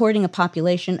 capable of supporting a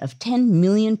population of 10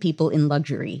 million people in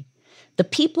luxury. The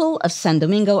people of San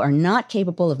Domingo are not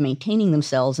capable of maintaining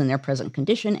themselves in their present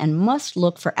condition and must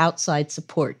look for outside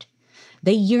support.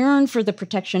 They yearn for the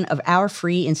protection of our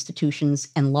free institutions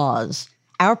and laws,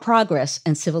 our progress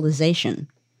and civilization.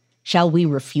 Shall we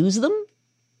refuse them?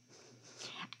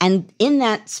 And in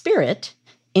that spirit,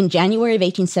 in January of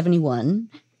 1871,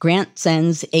 Grant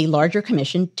sends a larger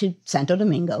commission to Santo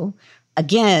Domingo,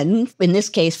 again, in this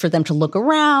case, for them to look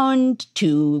around,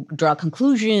 to draw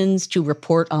conclusions, to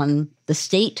report on the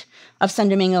state of San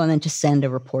Domingo, and then to send a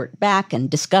report back and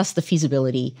discuss the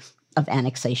feasibility of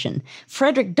annexation.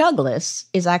 Frederick Douglass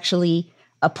is actually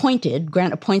appointed,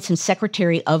 Grant appoints him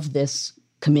secretary of this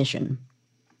commission.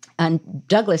 And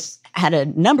Douglass had a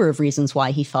number of reasons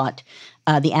why he thought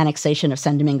the annexation of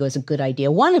San Domingo is a good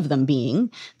idea, one of them being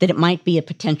that it might be a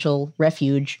potential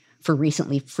refuge for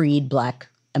recently freed Black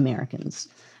Americans.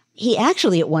 He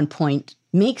actually, at one point,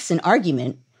 makes an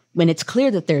argument when it's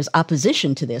clear that there's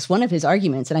opposition to this. One of his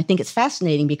arguments, and I think it's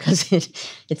fascinating because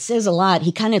it says a lot,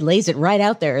 he kind of lays it right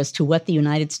out there as to what the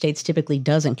United States typically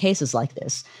does in cases like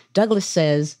this. Douglass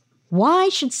says, why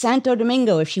should Santo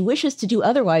Domingo, if she wishes to do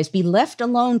otherwise, be left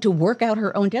alone to work out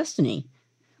her own destiny?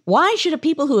 Why should a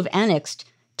people who have annexed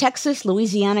Texas,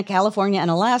 Louisiana, California, and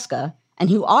Alaska, and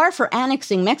who are for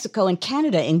annexing Mexico and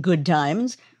Canada in good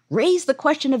times, raise the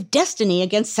question of destiny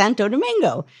against Santo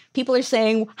Domingo? People are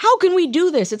saying, how can we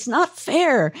do this? It's not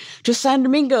fair to San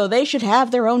Domingo. They should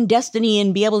have their own destiny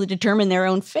and be able to determine their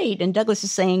own fate. And Douglass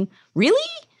is saying, really?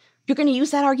 You're going to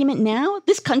use that argument now?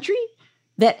 This country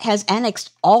that has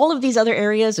annexed all of these other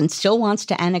areas and still wants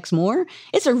to annex more?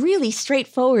 It's a really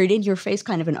straightforward, in-your-face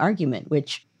kind of an argument,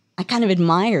 which I kind of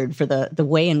admired for the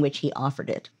way in which he offered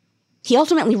it. He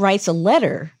ultimately writes a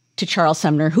letter to Charles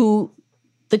Sumner, who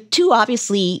the two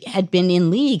obviously had been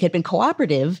in league, had been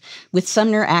cooperative, with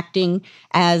Sumner acting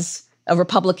as a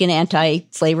Republican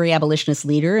anti-slavery abolitionist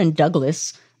leader and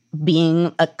Douglass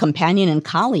being a companion and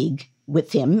colleague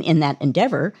with him in that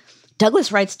endeavor.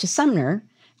 Douglass writes to Sumner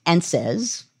and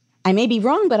says, I may be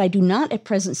wrong, but I do not at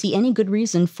present see any good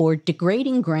reason for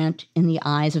degrading Grant in the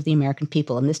eyes of the American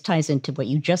people. And this ties into what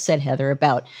you just said, Heather,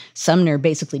 about Sumner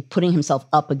basically putting himself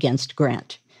up against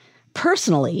Grant.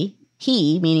 Personally,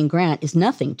 he, meaning Grant, is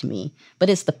nothing to me, but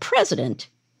as the president,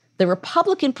 the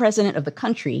Republican president of the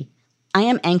country, I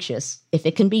am anxious, if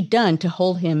it can be done, to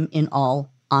hold him in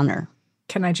all honor.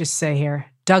 Can I just say here,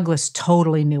 Douglas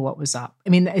totally knew what was up. I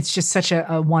mean, it's just such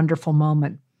a wonderful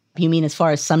moment. You mean as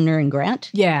far as Sumner and Grant?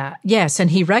 Yeah, yes. And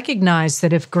he recognized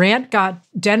that if Grant got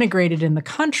denigrated in the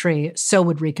country, so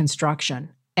would Reconstruction.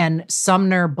 And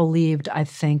Sumner believed, I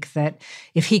think, that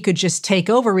if he could just take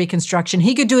over Reconstruction,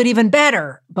 he could do it even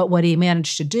better. But what he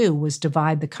managed to do was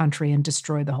divide the country and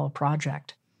destroy the whole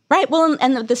project. Right. Well,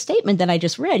 and the statement that I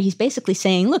just read, he's basically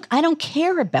saying, look, I don't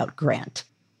care about Grant,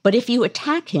 but if you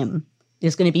attack him,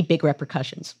 there's going to be big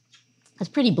repercussions. That's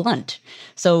pretty blunt.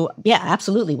 So, yeah,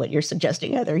 absolutely what you're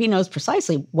suggesting, Heather. He knows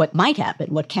precisely what might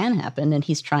happen, what can happen, and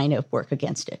he's trying to work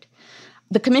against it.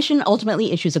 The commission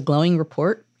ultimately issues a glowing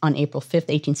report on April 5th,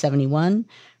 1871.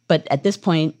 But at this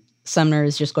point, Sumner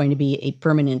is just going to be a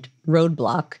permanent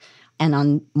roadblock. And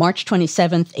on March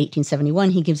 27th,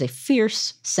 1871, he gives a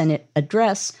fierce Senate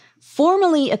address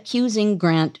formally accusing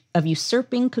Grant of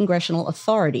usurping congressional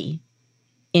authority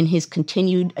in his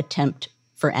continued attempt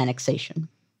for annexation.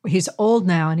 He's old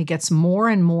now, and he gets more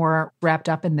and more wrapped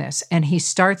up in this. And he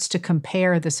starts to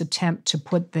compare this attempt to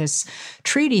put this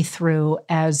treaty through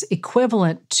as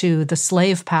equivalent to the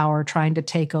slave power trying to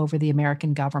take over the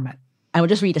American government. I will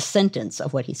just read a sentence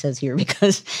of what he says here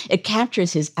because it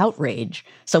captures his outrage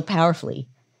so powerfully.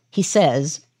 He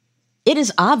says, "It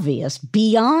is obvious,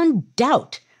 beyond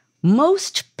doubt,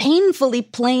 most painfully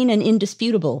plain and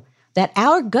indisputable, that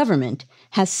our government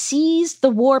has seized the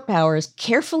war powers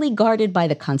carefully guarded by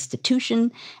the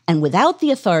Constitution and without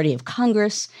the authority of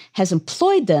Congress has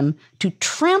employed them to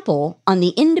trample on the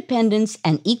independence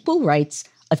and equal rights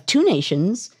of two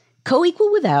nations,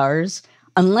 co-equal with ours,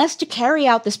 unless to carry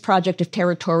out this project of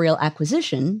territorial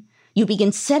acquisition, you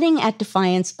begin setting at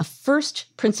defiance a first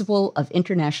principle of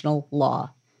international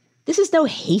law. This is no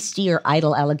hasty or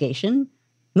idle allegation,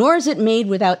 nor is it made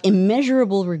without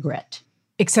immeasurable regret."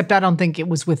 Except I don't think it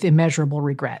was with immeasurable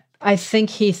regret. I think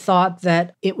he thought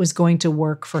that it was going to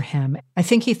work for him. I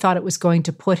think he thought it was going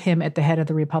to put him at the head of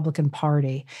the Republican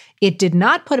Party. It did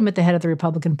not put him at the head of the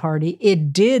Republican Party.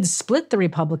 It did split the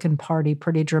Republican Party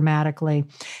pretty dramatically.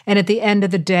 And at the end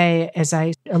of the day, as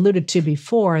I alluded to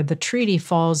before, the treaty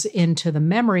falls into the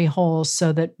memory hole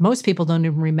so that most people don't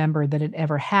even remember that it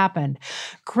ever happened.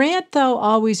 Grant, though,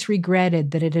 always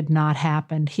regretted that it had not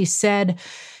happened. He said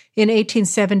in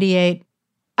 1878,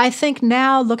 "I think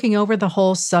now, looking over the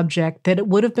whole subject, that it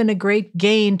would have been a great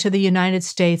gain to the United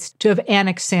States to have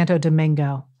annexed Santo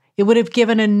Domingo. It would have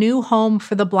given a new home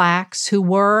for the blacks who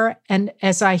were, and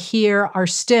as I hear, are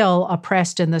still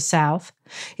oppressed in the South.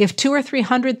 If 200,000 or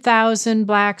 300,000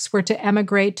 blacks were to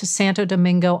emigrate to Santo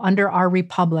Domingo under our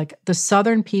republic, the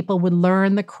Southern people would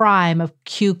learn the crime of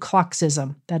Ku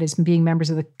Kluxism," that is, being members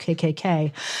of the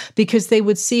KKK, "because they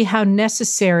would see how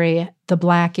necessary the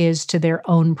black is to their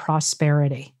own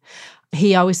prosperity."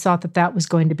 He always thought that that was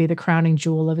going to be the crowning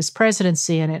jewel of his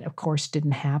presidency, and it, of course,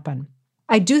 didn't happen.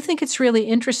 I do think it's really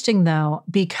interesting, though,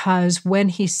 because when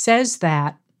he says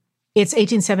that, it's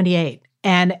 1878.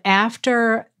 And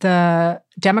after the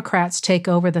Democrats take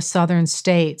over the southern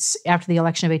states after the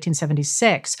election of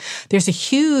 1876, there's a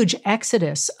huge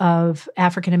exodus of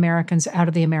African Americans out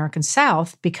of the American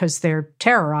South because they're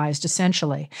terrorized,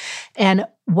 essentially. And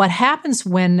what happens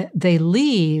when they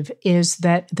leave is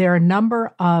that there are a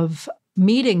number of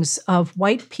meetings of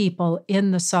white people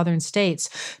in the southern states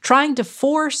trying to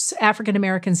force African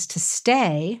Americans to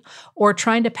stay or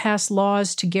trying to pass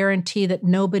laws to guarantee that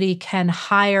nobody can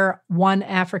hire one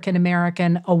African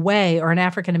American away or an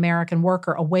African American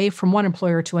worker away from one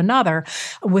employer to another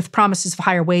with promises of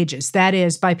higher wages. That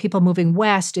is, by people moving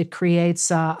west, it creates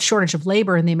a shortage of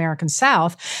labor in the American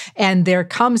South. And there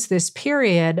comes this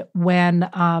period when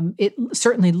it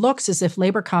certainly looks as if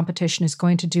labor competition is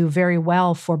going to do very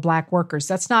well for black workers.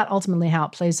 That's not ultimately how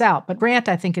it plays out. But Grant,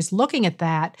 I think, is looking at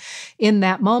that in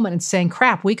that moment and saying,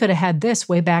 crap, we could have had this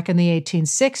way back in the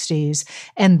 1860s.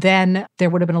 And then there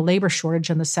would have been a labor shortage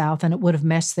in the South, and it would have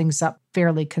messed things up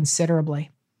fairly considerably.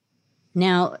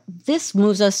 Now, this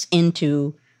moves us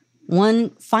into one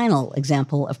final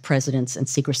example of presidents and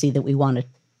secrecy that we want to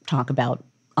talk about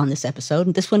on this episode.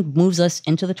 And this one moves us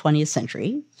into the 20th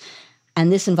century.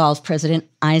 And this involves President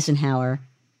Eisenhower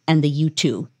and the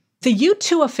U-2. The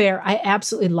U-2 affair I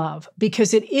absolutely love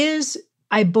because it is,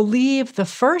 I believe, the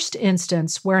first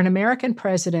instance where an American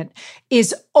president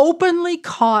is openly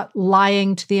caught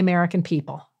lying to the American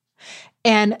people.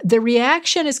 And the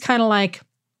reaction is kind of like,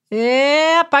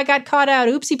 yep, I got caught out,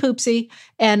 oopsie poopsie.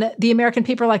 And the American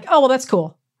people are like, oh, well, that's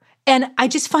cool. And I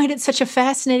just find it such a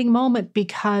fascinating moment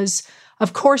because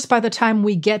Of course, by the time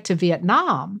we get to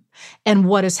Vietnam and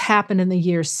what has happened in the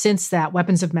years since that,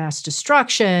 weapons of mass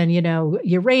destruction,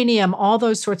 uranium, all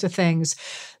those sorts of things,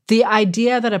 the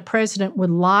idea that a president would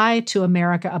lie to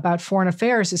America about foreign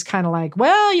affairs is kind of like,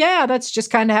 well, yeah, that's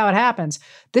just kind of how it happens.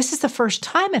 This is the first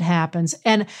time it happens.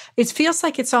 And it feels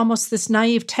like it's almost this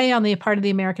naivete on the part of the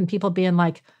American people being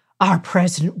like, our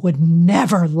president would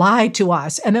never lie to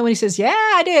us. And then when he says, yeah,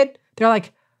 I did, they're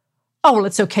like, oh, well,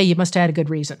 it's okay. You must have had a good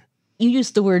reason. You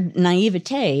used the word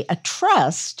naivete, a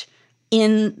trust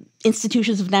in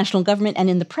institutions of national government and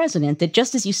in the president that,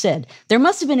 just as you said, there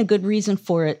must have been a good reason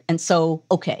for it. And so,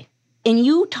 okay. And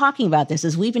you talking about this,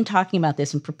 as we've been talking about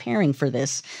this and preparing for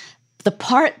this, the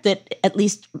part that, at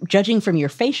least judging from your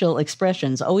facial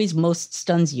expressions, always most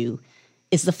stuns you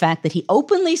is the fact that he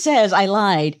openly says, I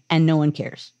lied, and no one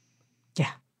cares. Yeah.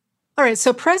 All right,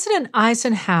 so President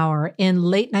Eisenhower in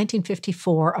late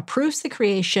 1954 approves the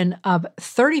creation of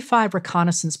 35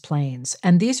 reconnaissance planes,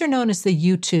 and these are known as the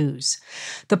U-2s.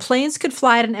 The planes could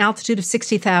fly at an altitude of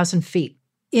 60,000 feet.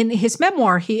 In his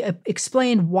memoir, he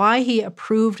explained why he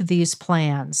approved these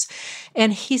plans,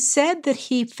 and he said that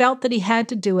he felt that he had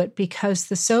to do it because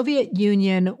the Soviet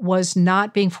Union was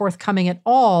not being forthcoming at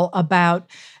all about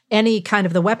any kind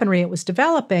of the weaponry it was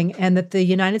developing, and that the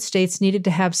United States needed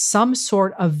to have some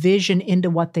sort of vision into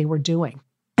what they were doing.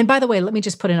 And by the way, let me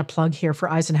just put in a plug here for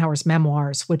Eisenhower's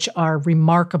memoirs, which are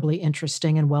remarkably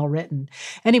interesting and well-written.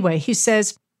 Anyway, he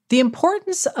says, the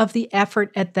importance of the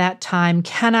effort at that time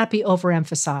cannot be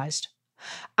overemphasized.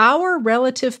 Our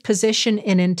relative position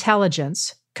in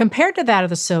intelligence, compared to that of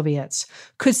the Soviets,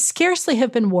 could scarcely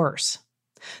have been worse.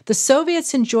 The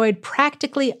Soviets enjoyed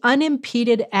practically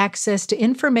unimpeded access to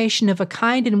information of a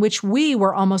kind in which we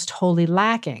were almost wholly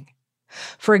lacking.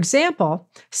 For example,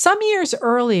 some years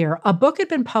earlier, a book had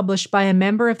been published by a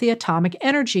member of the Atomic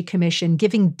Energy Commission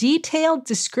giving detailed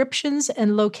descriptions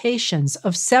and locations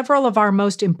of several of our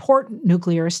most important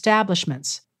nuclear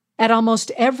establishments. At almost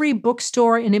every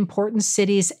bookstore in important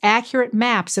cities, accurate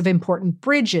maps of important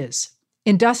bridges,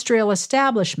 industrial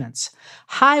establishments,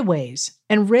 highways,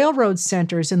 and railroad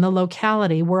centers in the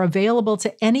locality were available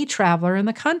to any traveler in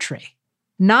the country.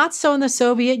 Not so in the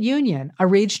Soviet Union, a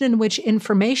region in which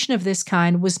information of this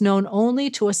kind was known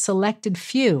only to a selected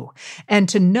few and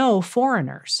to no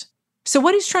foreigners. So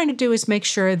what he's trying to do is make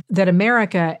sure that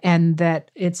America and that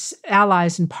its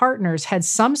allies and partners had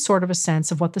some sort of a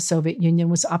sense of what the Soviet Union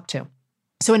was up to.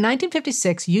 So in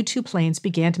 1956, U-2 planes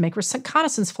began to make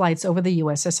reconnaissance flights over the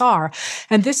USSR,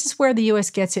 and this is where the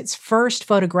U.S. gets its first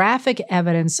photographic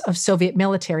evidence of Soviet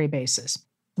military bases.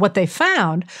 What they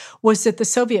found was that the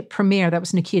Soviet premier, that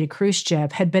was Nikita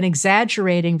Khrushchev, had been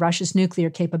exaggerating Russia's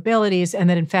nuclear capabilities, and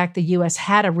that in fact the U.S.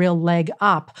 had a real leg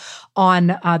up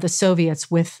on the Soviets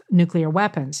with nuclear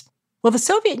weapons. Well, the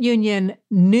Soviet Union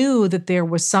knew that there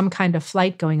was some kind of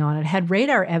flight going on. It had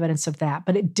radar evidence of that,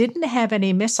 but it didn't have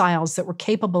any missiles that were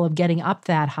capable of getting up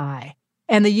that high.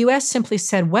 And the U.S. simply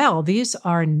said, well, these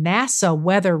are NASA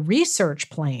weather research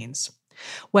planes.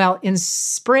 Well, in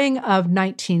spring of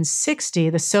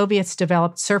 1960, the Soviets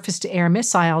developed surface-to-air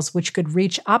missiles which could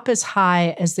reach up as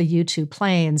high as the U-2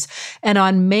 planes. And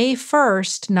on May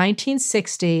 1st,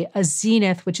 1960, a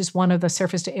Zenith, which is one of the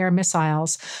surface-to-air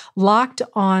missiles, locked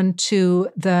onto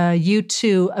the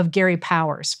U-2 of Gary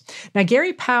Powers. Now,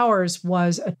 Gary Powers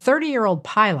was a 30-year-old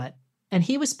pilot, and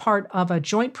he was part of a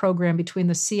joint program between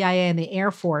the CIA and the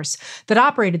Air Force that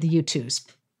operated the U-2s.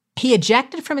 He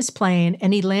ejected from his plane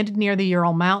and he landed near the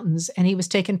Ural Mountains, and he was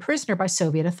taken prisoner by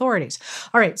Soviet authorities.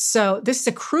 All right, so this is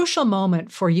a crucial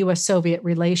moment for U.S.-Soviet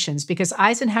relations because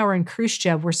Eisenhower and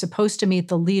Khrushchev were supposed to meet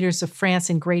the leaders of France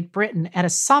and Great Britain at a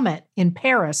summit in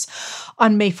Paris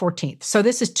on May 14th. So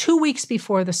this is 2 weeks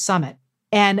before the summit.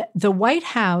 And the White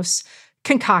House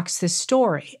concocts this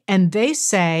story, and they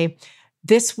say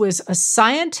this was a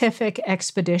scientific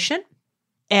expedition.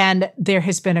 And there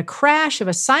has been a crash of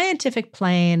a scientific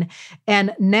plane,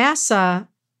 and NASA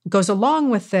goes along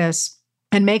with this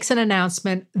and makes an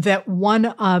announcement that one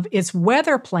of its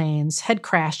weather planes had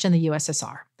crashed in the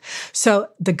USSR. So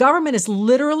the government is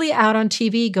literally out on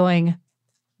TV going,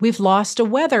 we've lost a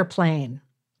weather plane.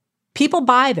 People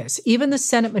buy this. Even the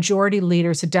Senate Majority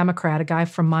Leader is a Democrat, a guy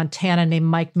from Montana named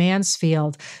Mike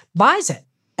Mansfield, buys it.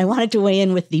 I wanted to weigh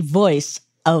in with the voice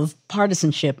of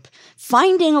partisanship,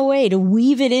 finding a way to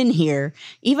weave it in here,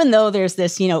 even though there's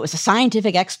this, it was a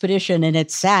scientific expedition and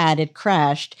it's sad, it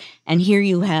crashed. And here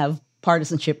you have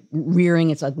partisanship rearing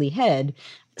its ugly head.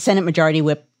 Senate Majority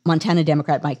Whip, Montana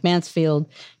Democrat Mike Mansfield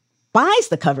buys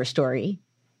the cover story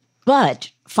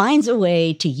but finds a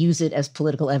way to use it as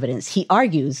political evidence. He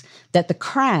argues that the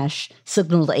crash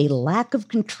signaled a lack of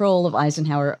control of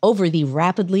Eisenhower over the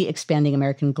rapidly expanding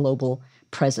American global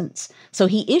presence. So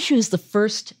he issues the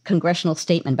first congressional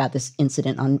statement about this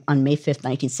incident on May 5th,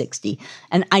 1960.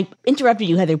 And I interrupted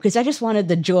you, Heather, because I just wanted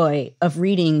the joy of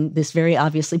reading this very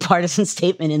obviously partisan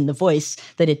statement in the voice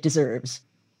that it deserves.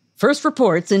 First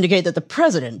reports indicate that the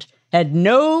president had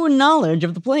no knowledge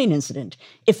of the plane incident.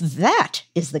 If that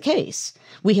is the case,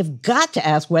 we have got to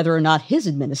ask whether or not his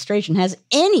administration has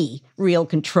any real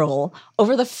control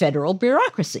over the federal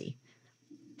bureaucracy.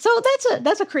 So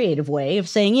that's a creative way of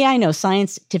saying, yeah, I know,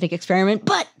 scientific experiment,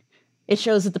 but it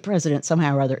shows that the president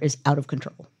somehow or other is out of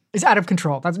control. Is out of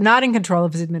control. That's not in control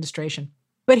of his administration.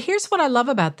 But here's what I love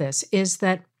about this is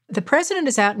that the president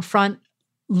is out in front,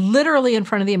 literally in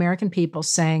front of the American people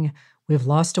saying, we've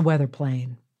lost a weather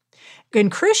plane.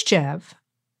 And Khrushchev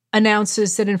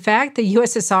announces that, in fact, the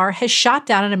USSR has shot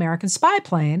down an American spy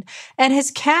plane and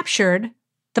has captured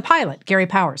the pilot, Gary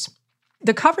Powers.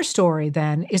 The cover story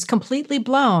then is completely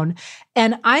blown,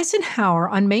 and Eisenhower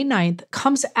on May 9th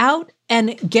comes out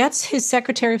and gets his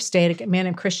Secretary of State, a man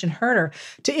named Christian Herter,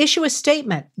 to issue a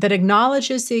statement that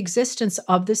acknowledges the existence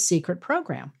of this secret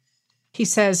program. He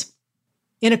says,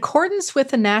 in accordance with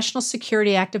the National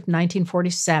Security Act of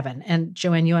 1947, and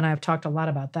Joanne, you and I have talked a lot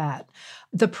about that,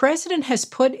 the president has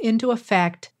put into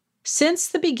effect, since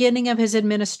the beginning of his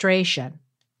administration,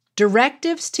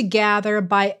 directives to gather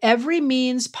by every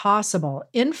means possible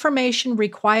information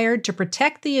required to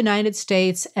protect the United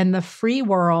States and the free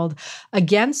world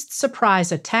against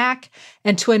surprise attack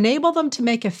and to enable them to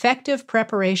make effective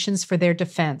preparations for their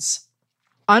defense.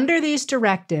 Under these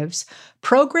directives,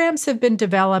 programs have been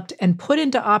developed and put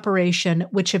into operation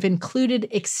which have included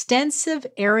extensive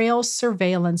aerial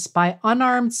surveillance by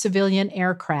unarmed civilian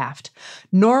aircraft,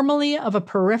 normally of a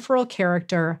peripheral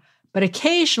character, but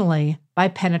occasionally by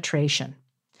penetration.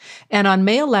 And on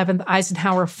May 11th,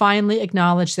 Eisenhower finally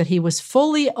acknowledged that he was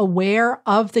fully aware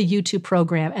of the U-2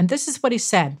 program. And this is what he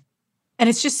said. And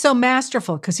it's just so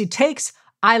masterful because he takes,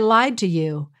 I lied to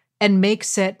you, and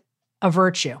makes it a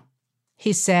virtue.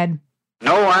 He said,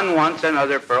 no one wants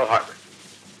another Pearl Harbor.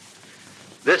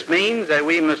 This means that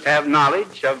we must have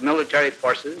knowledge of military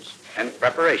forces and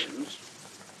preparations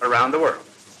around the world,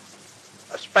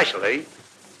 especially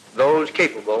those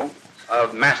capable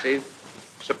of massive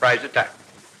surprise attack.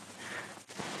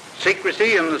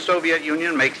 Secrecy in the Soviet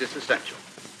Union makes this essential.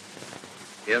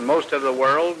 In most of the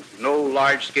world, no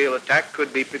large-scale attack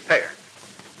could be prepared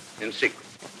in secret.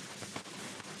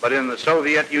 But in the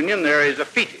Soviet Union, there is a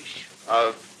fetish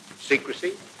of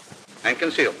secrecy and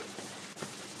concealment.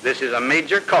 This is a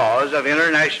major cause of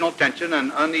international tension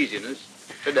and uneasiness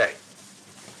today.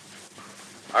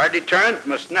 Our deterrent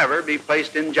must never be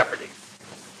placed in jeopardy.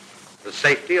 The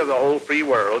safety of the whole free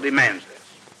world demands this.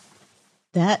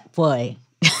 That, boy,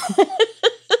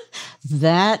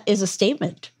 that is a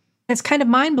statement. It's kind of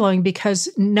mind-blowing because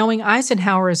knowing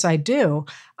Eisenhower as I do,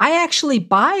 I actually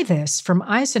buy this from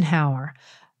Eisenhower,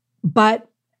 but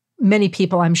many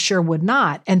people I'm sure would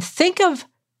not. And think of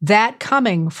that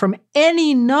coming from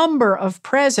any number of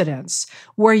presidents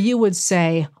where you would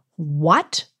say,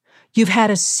 what? You've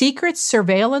had a secret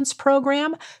surveillance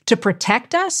program to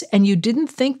protect us, and you didn't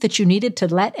think that you needed to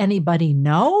let anybody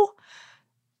know?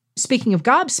 Speaking of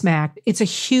gobsmacked, it's a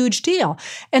huge deal.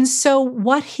 And so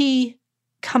what he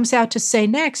comes out to say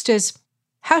next is,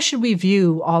 how should we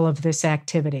view all of this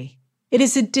activity? It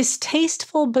is a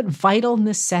distasteful but vital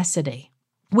necessity.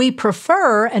 We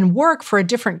prefer and work for a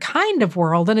different kind of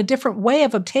world and a different way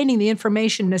of obtaining the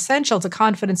information essential to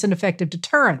confidence and effective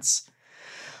deterrence.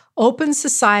 Open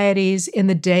societies in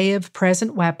the day of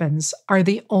present weapons are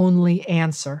the only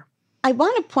answer. I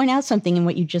want to point out something in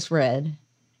what you just read.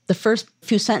 The first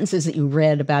few sentences that you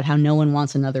read about how no one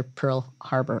wants another Pearl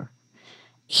Harbor.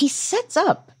 He sets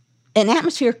up an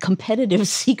atmosphere of competitive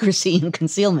secrecy and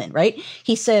concealment, right?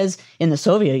 He says in the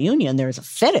Soviet Union, there is a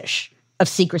fetish of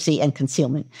secrecy and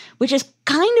concealment, which is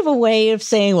kind of a way of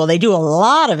saying, well, they do a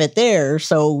lot of it there.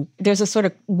 So there's a sort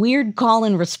of weird call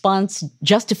and response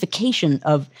justification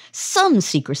of some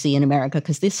secrecy in America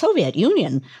because the Soviet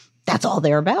Union, that's all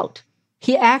they're about.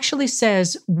 He actually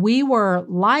says, we were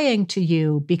lying to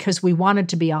you because we wanted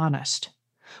to be honest,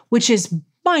 which is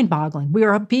mind-boggling. We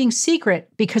are being secret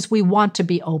because we want to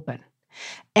be open.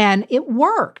 And it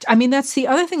worked. I mean, that's the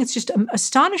other thing that's just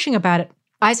astonishing about it.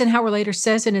 Eisenhower later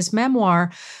says in his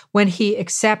memoir, when he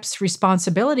accepts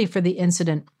responsibility for the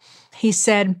incident, he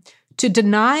said, To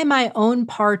deny my own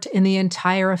part in the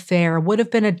entire affair would have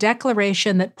been a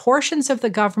declaration that portions of the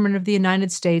government of the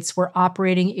United States were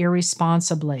operating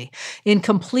irresponsibly, in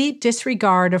complete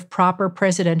disregard of proper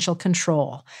presidential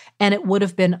control, and it would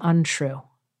have been untrue.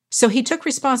 So he took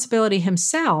responsibility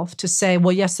himself to say,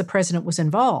 well, yes, the president was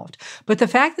involved. But the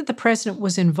fact that the president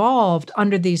was involved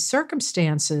under these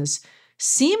circumstances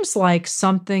seems like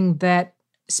something that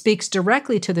speaks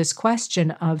directly to this question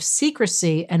of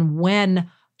secrecy and when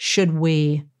should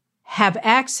we have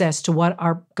access to what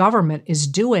our government is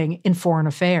doing in foreign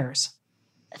affairs.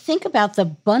 Think about the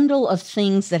bundle of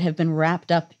things that have been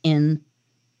wrapped up in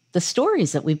the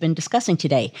stories that we've been discussing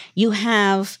today. You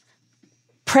have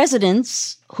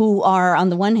presidents who are, on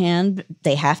the one hand,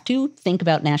 they have to think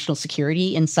about national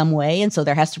security in some way, and so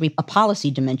there has to be a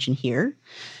policy dimension here.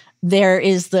 There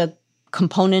is the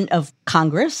component of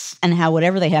Congress and how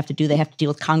whatever they have to do, they have to deal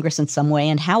with Congress in some way,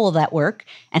 and how will that work,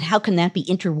 and how can that be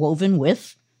interwoven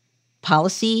with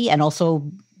policy and also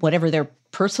whatever their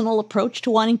personal approach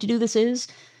to wanting to do this is.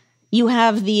 You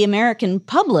have the American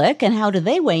public, and how do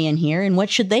they weigh in here, and what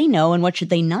should they know and what should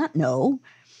they not know.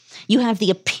 You have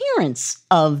the appearance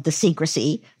of the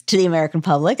secrecy to the American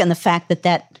public and the fact that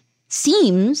that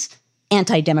seems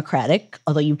anti-democratic,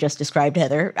 although you've just described,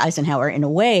 Heather, Eisenhower in a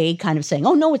way kind of saying,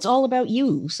 oh, no, it's all about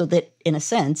you, so that in a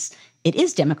sense, it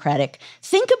is democratic.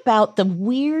 Think about the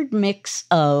weird mix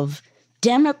of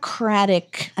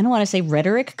democratic, I don't want to say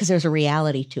rhetoric because there's a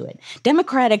reality to it,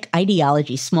 democratic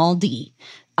ideology, small d,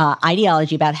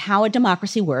 ideology about how a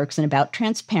democracy works and about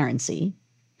transparency,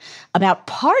 about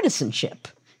partisanship,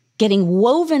 getting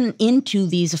woven into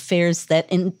these affairs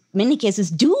that in many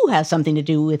cases do have something to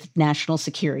do with national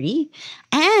security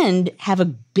and have a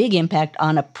big impact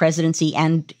on a presidency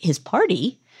and his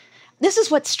party. This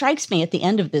is what strikes me at the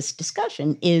end of this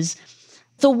discussion is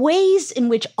the ways in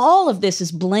which all of this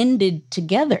is blended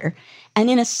together. And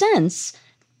in a sense,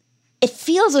 it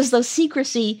feels as though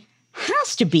secrecy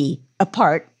has to be a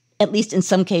part, at least in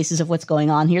some cases, of what's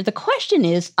going on here. The question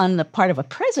is, on the part of a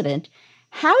president,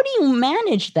 how do you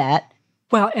manage that?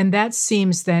 Well, and that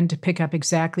seems then to pick up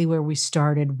exactly where we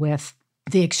started with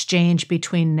the exchange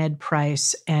between Ned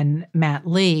Price and Matt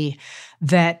Lee,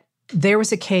 that there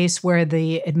was a case where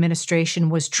the administration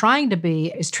was trying to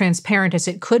be as transparent as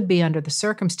it could be under the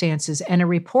circumstances, and a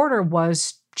reporter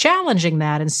was challenging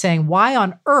that and saying, why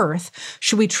on earth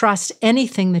should we trust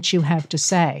anything that you have to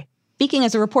say? Speaking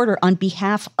as a reporter on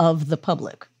behalf of the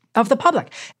public. Of the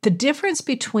public. The difference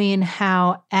between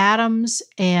how Adams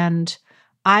and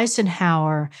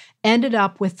Eisenhower ended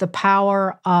up with the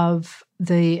power of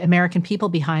the American people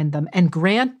behind them, and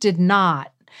Grant did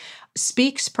not,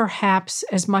 speaks perhaps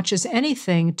as much as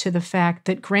anything to the fact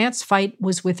that Grant's fight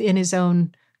was within his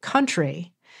own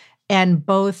country, and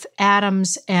both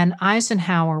Adams and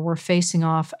Eisenhower were facing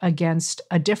off against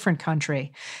a different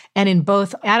country. And in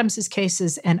both Adams's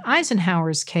cases and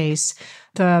Eisenhower's case,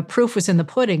 the proof was in the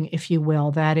pudding, if you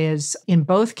will. That is, in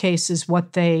both cases,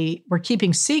 what they were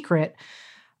keeping secret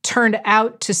turned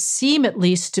out to seem at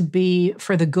least to be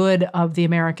for the good of the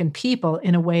American people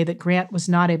in a way that Grant was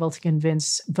not able to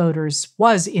convince voters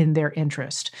was in their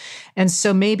interest. And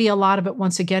so maybe a lot of it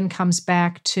once again comes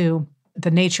back to the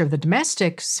nature of the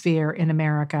domestic sphere in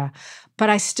America. But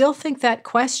I still think that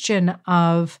question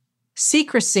of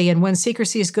secrecy and when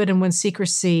secrecy is good and when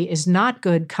secrecy is not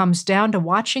good comes down to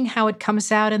watching how it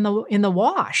comes out in the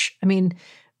wash. I mean,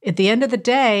 at the end of the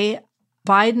day,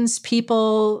 Biden's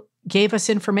people gave us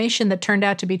information that turned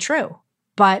out to be true.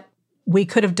 But we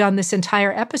could have done this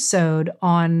entire episode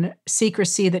on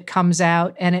secrecy that comes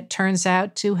out, and it turns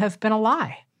out to have been a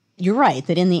lie. You're right,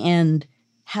 that in the end,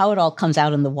 how it all comes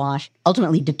out in the wash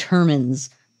ultimately determines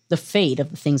the fate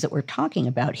of the things that we're talking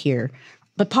about here.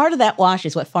 But part of that wash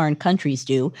is what foreign countries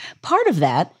do. Part of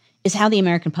that is how the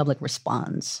American public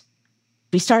responds.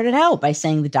 We started out by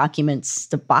saying the documents,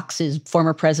 the boxes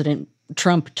former President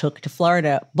Trump took to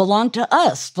Florida belong to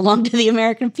us, belong to the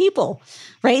American people,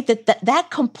 right? That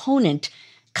component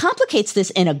complicates this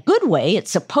in a good way.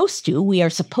 It's supposed to. We are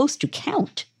supposed to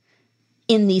count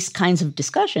in these kinds of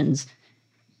discussions.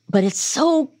 But it's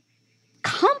so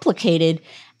complicated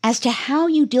as to how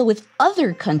you deal with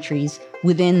other countries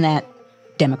within that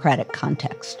democratic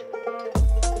context.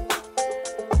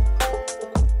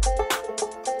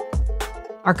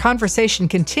 Our conversation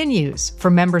continues for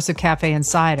members of Cafe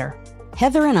Insider.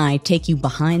 Heather and I take you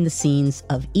behind the scenes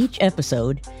of each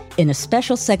episode in a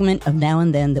special segment of Now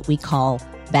and Then that we call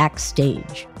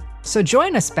Backstage. So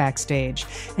join us backstage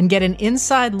and get an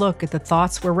inside look at the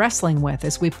thoughts we're wrestling with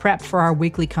as we prep for our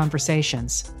weekly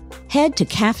conversations. Head to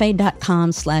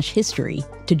cafe.com/history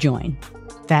to join.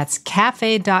 That's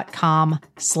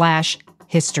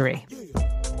cafe.com/history.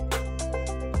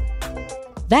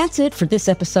 That's it for this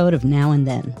episode of Now and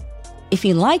Then. If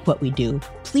you like what we do,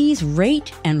 please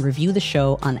rate and review the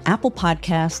show on Apple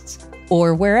Podcasts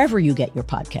or wherever you get your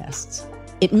podcasts.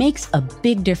 It makes a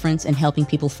big difference in helping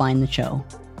people find the show.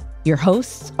 Your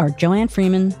hosts are Joanne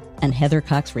Freeman and Heather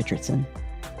Cox Richardson.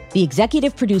 The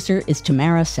executive producer is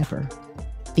Tamara Sepper.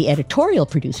 The editorial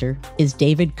producer is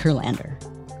David Kurlander.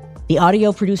 The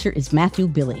audio producer is Matthew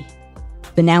Billy.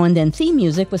 The Now and Then theme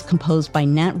music was composed by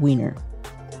Nat Weiner.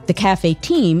 The Cafe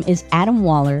team is Adam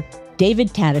Waller, David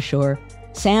Tadashore,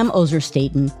 Sam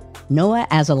Ozer-Staten, Noah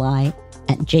Azalai,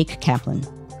 and Jake Kaplan.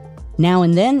 Now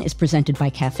and Then is presented by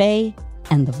Cafe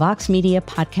and the Vox Media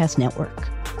Podcast Network.